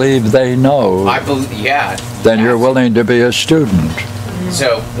have to believe they know. I believe, yeah. Then you're willing to be a student.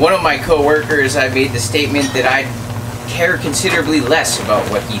 So one of my coworkers, I made the statement that I care considerably less about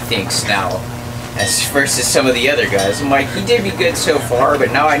what he thinks now, as versus some of the other guys. I'm like, he did me good so far,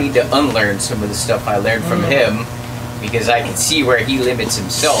 but now I need to unlearn some of the stuff I learned from him, because I can see where he limits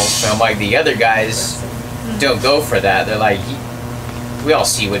himself. So I'm like, the other guys don't go for that. They're like, we all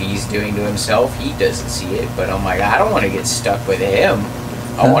see what he's doing to himself. He doesn't see it. But I'm like, I don't want to get stuck with him.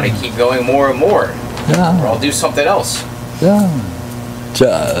 I want to keep going more and more. Yeah. Or I'll do something else. Yeah. It's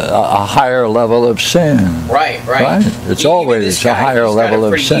a higher level of sin. Right. It's always a higher level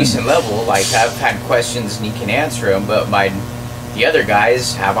of sin. He's got a pretty decent level. Like, I've had questions and he can answer them, but the other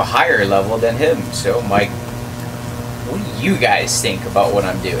guys have a higher level than him. So I'm like, what do you guys think about what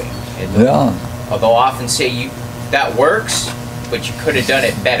I'm doing? And they'll often say, that works, but you could have done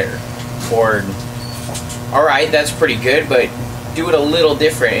it better. Or, all right, that's pretty good, but do it a little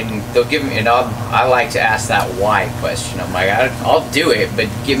different. And they'll give me, and I like to ask that why question. I'm like, I'll do it, but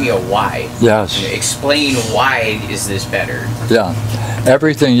give me a why. Yes. Explain why is this better. Yeah.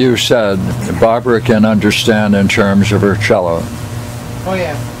 Everything you said, Barbara can understand in terms of her cello. Oh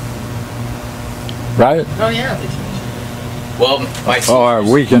yeah. Right? Oh yeah. Well, or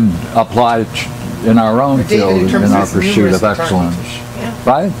we can apply in our own field in our pursuit of excellence.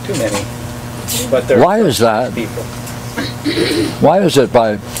 Right? Too many. But why is that? People. Why is it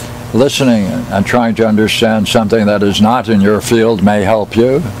by listening and trying to understand something that is not in your field may help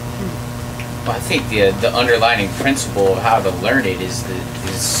you? Well, I think the underlying principle of how to learn it is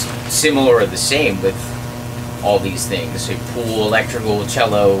similar or the same with all these things. So pool, electrical,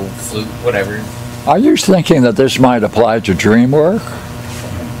 cello, flute, whatever. Are you thinking that this might apply to dream work?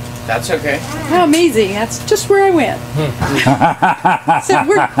 That's okay. How amazing. That's just where I went. So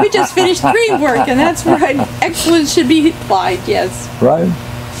we just finished dream work, and that's where excellence should be applied, yes. Right.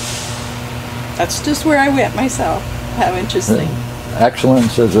 That's just where I went myself. How interesting.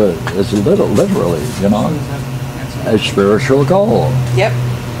 Excellence is literally, a spiritual goal. Yep.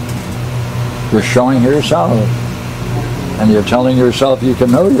 You're showing yourself, and you're telling yourself you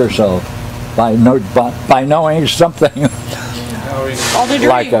can know yourself by knowing something.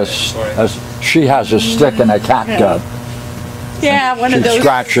 Like she has a stick and a cat gut. Yeah, one of those. She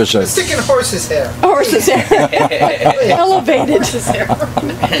scratches it. A stick in horse's hair. Horse's hair. Elevated.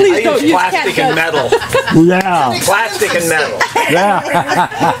 Please don't use plastic and metal. Yeah. Plastic and metal. Yeah.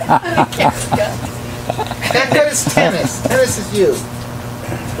 That gut is tennis. Tennis is you.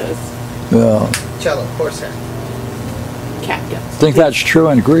 Yeah. Cello, horsehair. Cat gut. Think that's true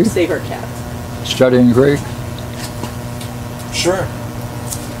in Greek? Save her cat. Studying Greek? Sure.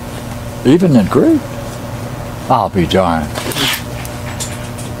 Even in Greek? I'll be darned.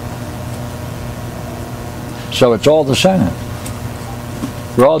 So it's all the same.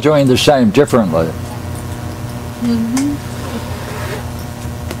 We're all doing the same differently. Mm-hmm.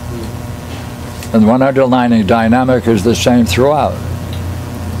 And one underlying dynamic is the same throughout.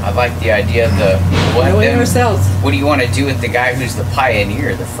 I like the idea of what do you want to do with the guy who's the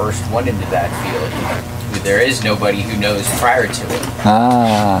pioneer, the first one into that field? There is nobody who knows prior to it.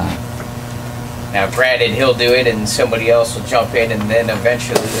 Now, granted, he'll do it and somebody else will jump in, and then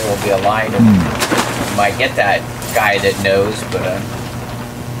eventually there will be a line and you might get that guy that knows, but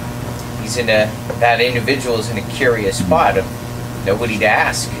that individual is in a curious spot of nobody to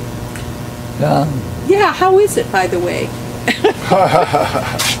ask. Yeah, how is it, by the way?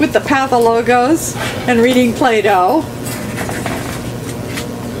 With the pathologos and reading Plato.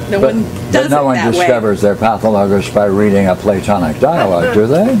 No one discovers their pathologos by reading a Platonic dialogue, do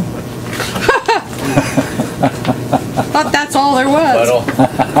they? Thought that's all there was.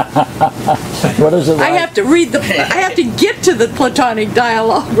 What is it like? I have to get to the Platonic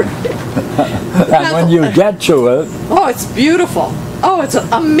dialogue. And when you get to it... Oh, it's beautiful. Oh, it's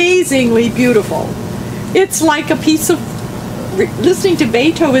amazingly beautiful. It's like a piece of... Listening to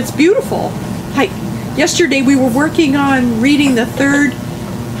Beethoven, it's beautiful. Like, yesterday we were working on reading the third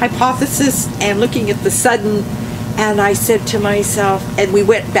hypothesis and looking at the sudden And I said to myself, and we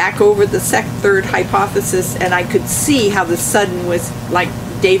went back over the third hypothesis, and I could see how the sudden was, like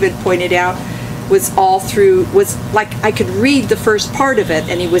David pointed out, was all through, was like I could read the first part of it,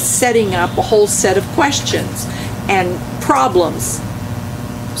 and he was setting up a whole set of questions and problems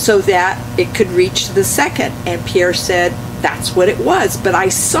so that it could reach the second. And Pierre said that's what it was. But I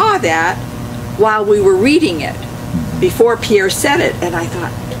saw that while we were reading it, before Pierre said it, and I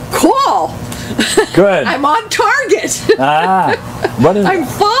thought, cool. Good. I'm on target. What is I'm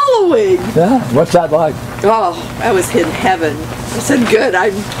following. Yeah, what's that like? Oh, I was in heaven. I said, good,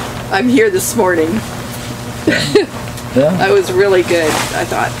 I'm here this morning. Yeah. I was really good. I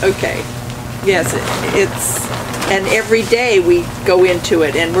thought, okay, yes, it's, and every day we go into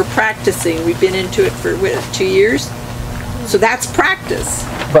it, and we're practicing. We've been into it for, what, 2 years? So that's practice.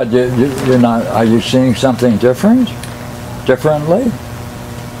 But you're not, are you seeing something differently?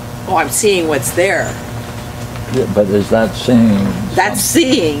 Oh, I'm seeing what's there. Yeah, but is that seeing? That's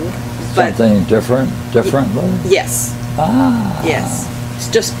seeing, but something differently? yes. Ah. Yes. It's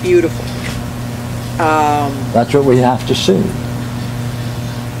just beautiful. That's what we have to see.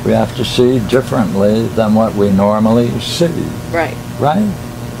 We have to see differently than what we normally see. Right. Right?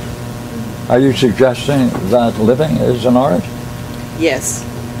 Are you suggesting that living is an art? Yes.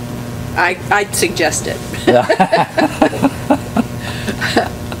 I'd suggest it.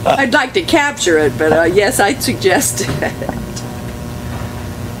 I'd like to capture it, but yes, I'd suggest it.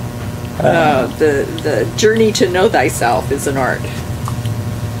 The journey to know thyself is an art.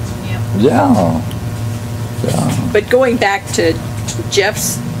 Yeah. But going back to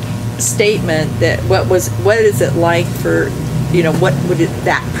Jeff's statement that what is it like for, what would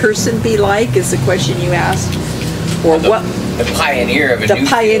that person be like is the question you asked, or what the pioneer of a new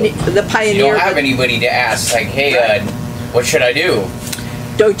field. The pioneer. You don't have anybody to ask, like, hey, what should I do?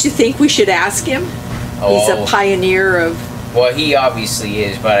 Don't you think we should ask him? He's a pioneer of. Well, he obviously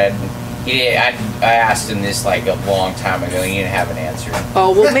is, but I asked him this like a long time ago, and he didn't have an answer.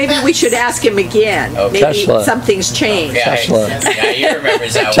 Oh, well, maybe we should ask him again. Okay. Maybe Tesla. Something's changed. Yeah, Tesla. Yeah, he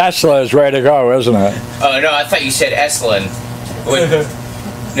remembers that one. Tesla is ready to go, isn't it? Oh, no, I thought you said Esalen.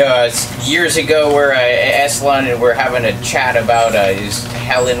 No, it's years ago we're at Esalen, and we're having a chat about,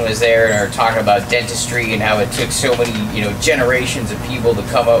 Helen was there, and we were talking about dentistry and how it took so many, generations of people to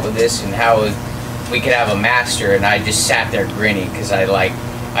come up with this, and how we could have a master, and I just sat there grinning, because I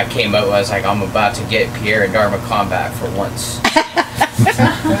came up, I was like, I'm about to get Pierre in Dharma combat for once.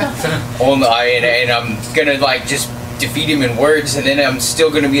 And I'm gonna just defeat him in words, and then I'm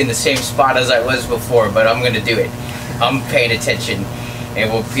still gonna be in the same spot as I was before, but I'm gonna do it. I'm paying attention. And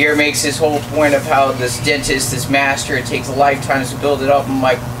Pierre makes this whole point of how this dentist, this master, it takes lifetimes to build it up. I'm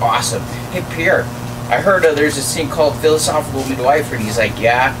like, awesome. Hey Pierre, I heard there's this thing called philosophical midwifery. And he's like,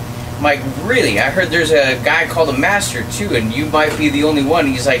 yeah. I'm like, really? I heard there's a guy called a master too, and you might be the only one.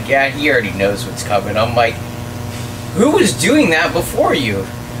 He's like, yeah, he already knows what's coming. I'm like, who was doing that before you?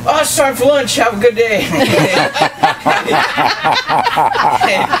 Oh, it's time for lunch. Have a good day.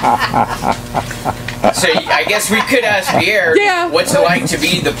 So I guess we could ask Pierre, what's it like to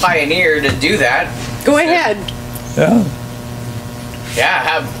be the pioneer to do that? Go ahead. Yeah.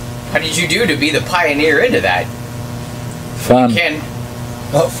 Yeah, how did you do to be the pioneer into that? Fun.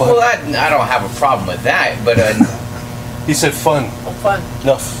 Not fun. Well, I don't have a problem with that, but He said fun. fun.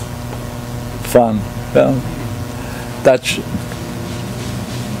 Enough. Fun. Well, that's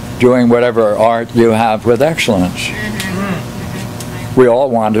doing whatever art you have with excellence. We all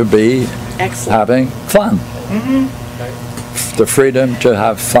want to be having fun. The freedom to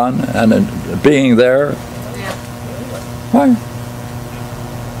have fun and being there. Right.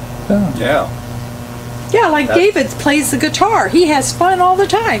 Yeah. Yeah, like David plays the guitar. He has fun all the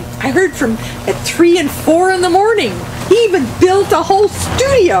time. I heard from at 3 and 4 in the morning. He even built a whole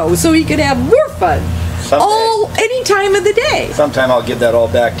studio so he could have more fun. Any time of the day. Sometime I'll give that all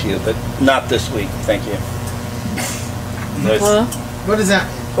back to you, but not this week. Thank you. What is that?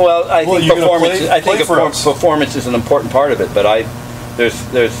 Well, I think you're gonna performance. play- I think play for us. performance is an important part of it, but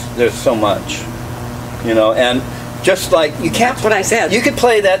there's so much, and just like you can't. That's what I said. You could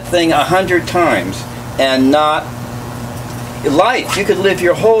play that thing 100 times and not life. You could live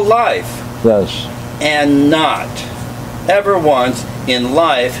your whole life Yes. and not ever once in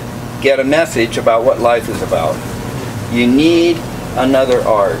life get a message about what life is about. You need another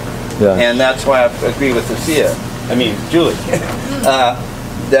art, and that's why I agree with Julie.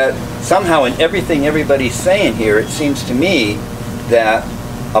 That somehow in everything everybody's saying here, it seems to me that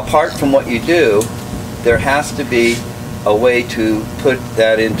apart from what you do, there has to be a way to put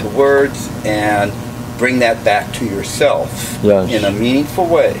that into words and bring that back to yourself in a meaningful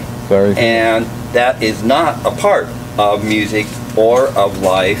way. Very good. And that is not a part of music or of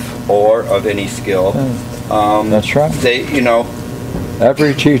life or of any skill. That's right. They, you know,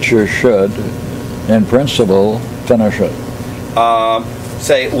 every teacher should, in principle, finish it.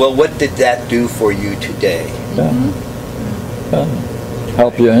 Say, well, what did that do for you today?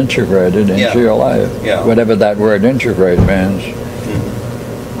 Help you integrate it into your life. Whatever that word integrate means.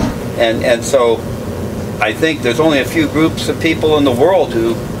 And so I think there's only a few groups of people in the world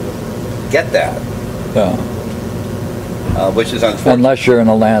who get that. Which is unfortunate. Unless you're in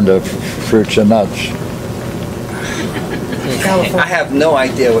a land of fruits and nuts. I have no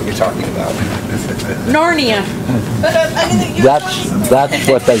idea what you're talking about. Narnia. That's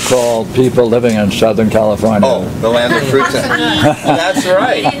what they call people living in Southern California. Oh, the land of fruits and that's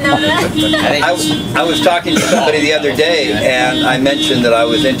right. I was talking to somebody the other day, and I mentioned that I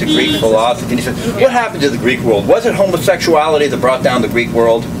was into Greek philosophy, and he said, what happened to the Greek world? Was it homosexuality that brought down the Greek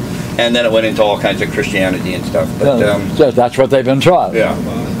world? And then it went into all kinds of Christianity and stuff. But that's what they've been taught. Yeah.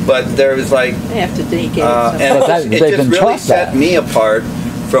 But there was like... They have to negate it. And it just really set me apart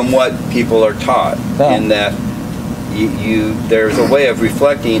from what people are taught, in that there's a way of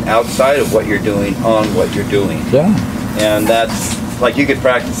reflecting outside of what you're doing on what you're doing. And that's like you could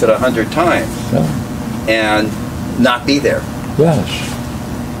practice it 100 times and not be there.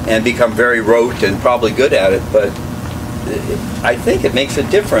 And become very rote and probably good at it, but I think it makes a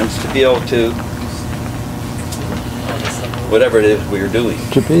difference to be able to, whatever it is we're doing.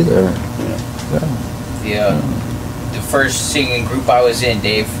 To be there. The first singing group I was in,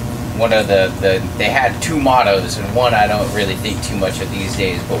 Dave, one of they had two mottos, and one I don't really think too much of these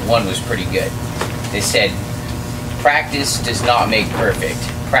days, but one was pretty good. They said, practice does not make perfect,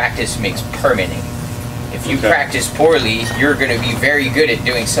 practice makes permanent. If you practice poorly, you're going to be very good at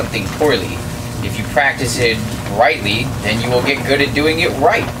doing something poorly. If you practice it rightly, then you will get good at doing it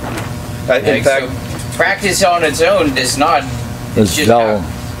right. In fact, so practice on its own does not... It's dull.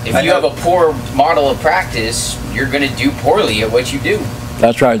 If you have a poor model of practice, you're going to do poorly at what you do.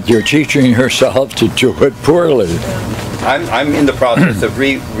 That's right. You're teaching yourself to do it poorly. I'm in the process of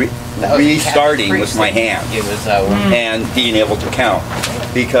restarting with my hand and being able to count,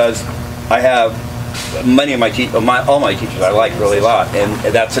 because I have many of all my teachers I like really a lot, and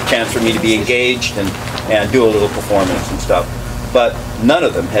that's a chance for me to be engaged and do a little performance and stuff. But none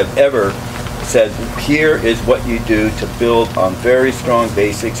of them have ever said, here is what you do to build on very strong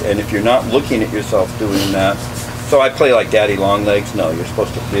basics, and if you're not looking at yourself doing that. So I play like Daddy Longlegs. No, you're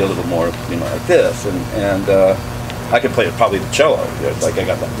supposed to be a little more, like this, and I could play probably the cello. Like I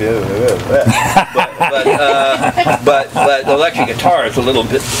got that. But the electric guitar is a little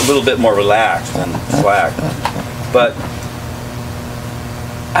bit more relaxed and slack. But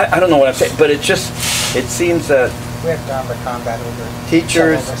I don't know what I'm saying. But it seems that we have to have a combat over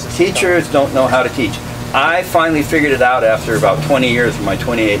teachers don't know how to teach. I finally figured it out after about 20 years of my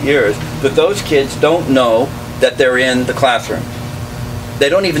 28 years that those kids don't know that they're in the classroom. They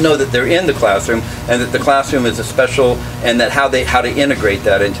don't even know that they're in the classroom, and that the classroom is a special, and that how to integrate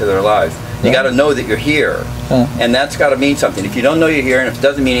that into their lives. You got to know that you're here, and that's got to mean something. If you don't know you're here, and if it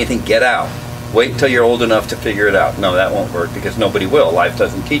doesn't mean anything, get out. Wait until you're old enough to figure it out. No, that won't work, because nobody will. Life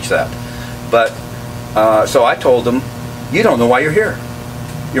doesn't teach that. But so I told them, you don't know why you're here.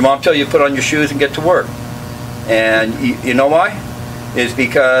 Your mom tell you to put on your shoes and get to work, and you know why? Is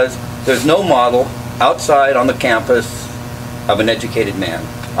because there's no model outside on the campus of an educated man.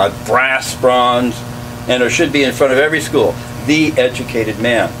 A brass bronze, and there should be in front of every school, the educated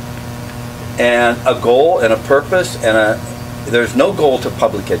man. And a goal and a purpose, and there's no goal to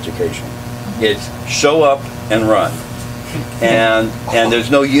public education. It's show up and run. And there's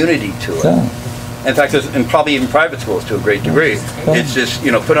no unity to it. In fact, and probably even private schools to a great degree, it's just,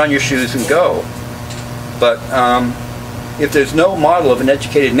 put on your shoes and go. But if there's no model of an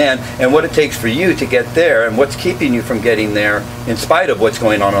educated man, and what it takes for you to get there, and what's keeping you from getting there, in spite of what's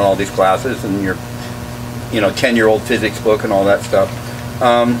going on in all these classes, and your 10-year-old physics book and all that stuff,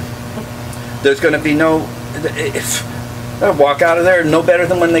 there's going to be they'll walk out of there no better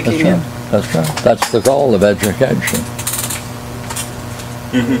than when they came in. That's right. That's the goal of education.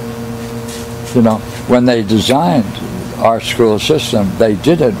 When they designed our school system, they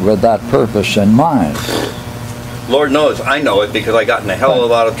did it with that purpose in mind. Lord knows I know it, because I got in a hell of a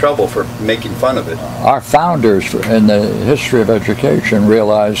lot of trouble for making fun of it. Our founders in the history of education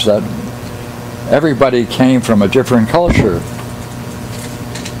realized that everybody came from a different culture.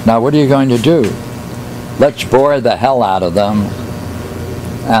 Now what are you going to do? Let's bore the hell out of them,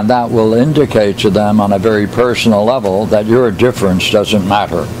 and that will indicate to them on a very personal level that your difference doesn't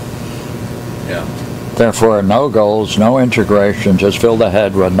matter. Yeah. Therefore, no goals, no integration, just fill the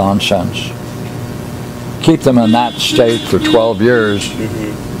head with nonsense. keep them in that state for 12 years,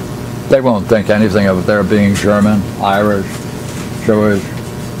 they won't think anything of their being German, Irish, Jewish,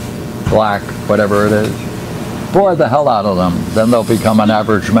 black, whatever it is. Bore the hell out of them, then they'll become an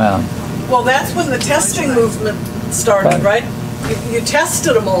average man. Well, that's when the testing movement started, right? You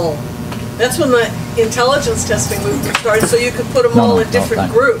tested them all. That's when the intelligence testing movement started, so you could put them all in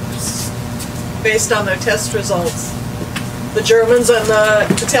different groups based on their test results. The Germans and the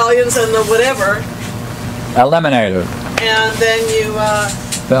Italians and the whatever. Eliminated. And then you...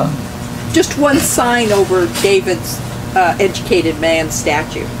 Just one sign over David's educated man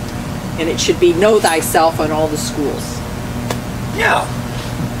statue. And it should be know thyself on all the schools. Yeah.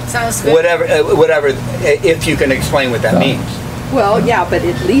 Sounds good. Whatever, if you can explain what that means. Well, yeah, but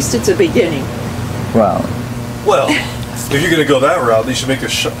at least it's a beginning. Well, if you're going to go that route, you should make a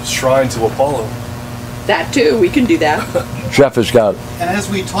shrine to Apollo. That too, we can do that. Jeff has got... And as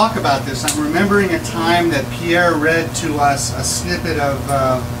we talk about this, I'm remembering a time that Pierre read to us a snippet of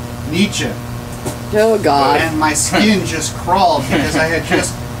Nietzsche. Oh, God. And my skin just crawled because I had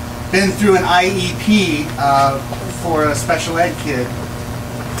just been through an IEP for a special ed kid.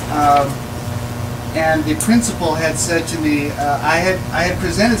 And the principal had said to me, I had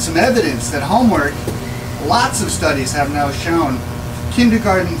presented some evidence that homework, lots of studies have now shown,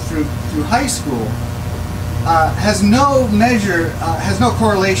 kindergarten through high school, has no measure, has no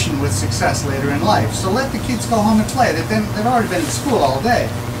correlation with success later in life. So let the kids go home and play. They've already been in school all day.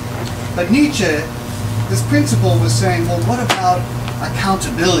 But Nietzsche, this principal was saying, well, what about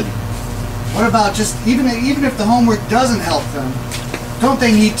accountability? What about just, even if the homework doesn't help them, don't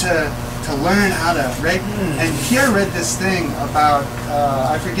they need to learn how to read? And Pierre read this thing about,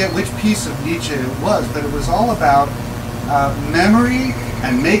 I forget which piece of Nietzsche it was, but it was all about memory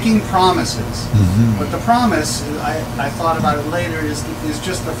and making promises. But the promise, I thought about it later, is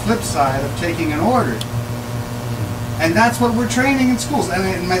just the flip side of taking an order. And that's what we're training in schools.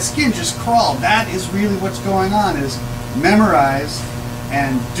 And my skin just crawled. That is really what's going on, is memorize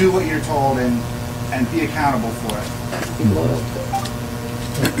and do what you're told and be accountable for it.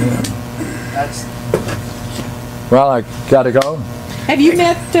 That's... Well, I gotta go. Have you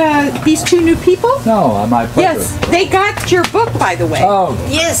met these two new people? No, I might put Yes, they got your book, by the way. Oh.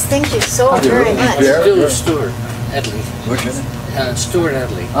 Yes, thank you so very much. Stuart Edley. What's your name? Stuart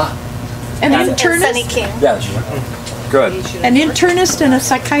Edley. An And internist? Sunny King. Yes. Good. An internist and a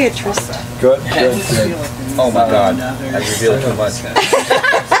psychiatrist. Good. Oh my God, I revealed too much. You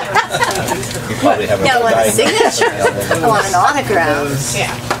probably have a Yeah, I want a dying- signature. I want an autograph.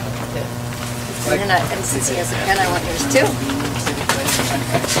 Yeah. And since he has a pen, I want yours too.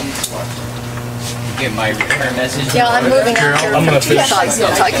 Get my return message. Yeah, I'm moving on here. I'm gonna finish. So I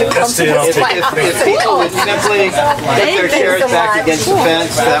can come to this flat. If people would simply put their chairs back against the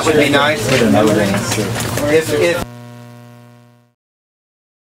fence, that would be nice. If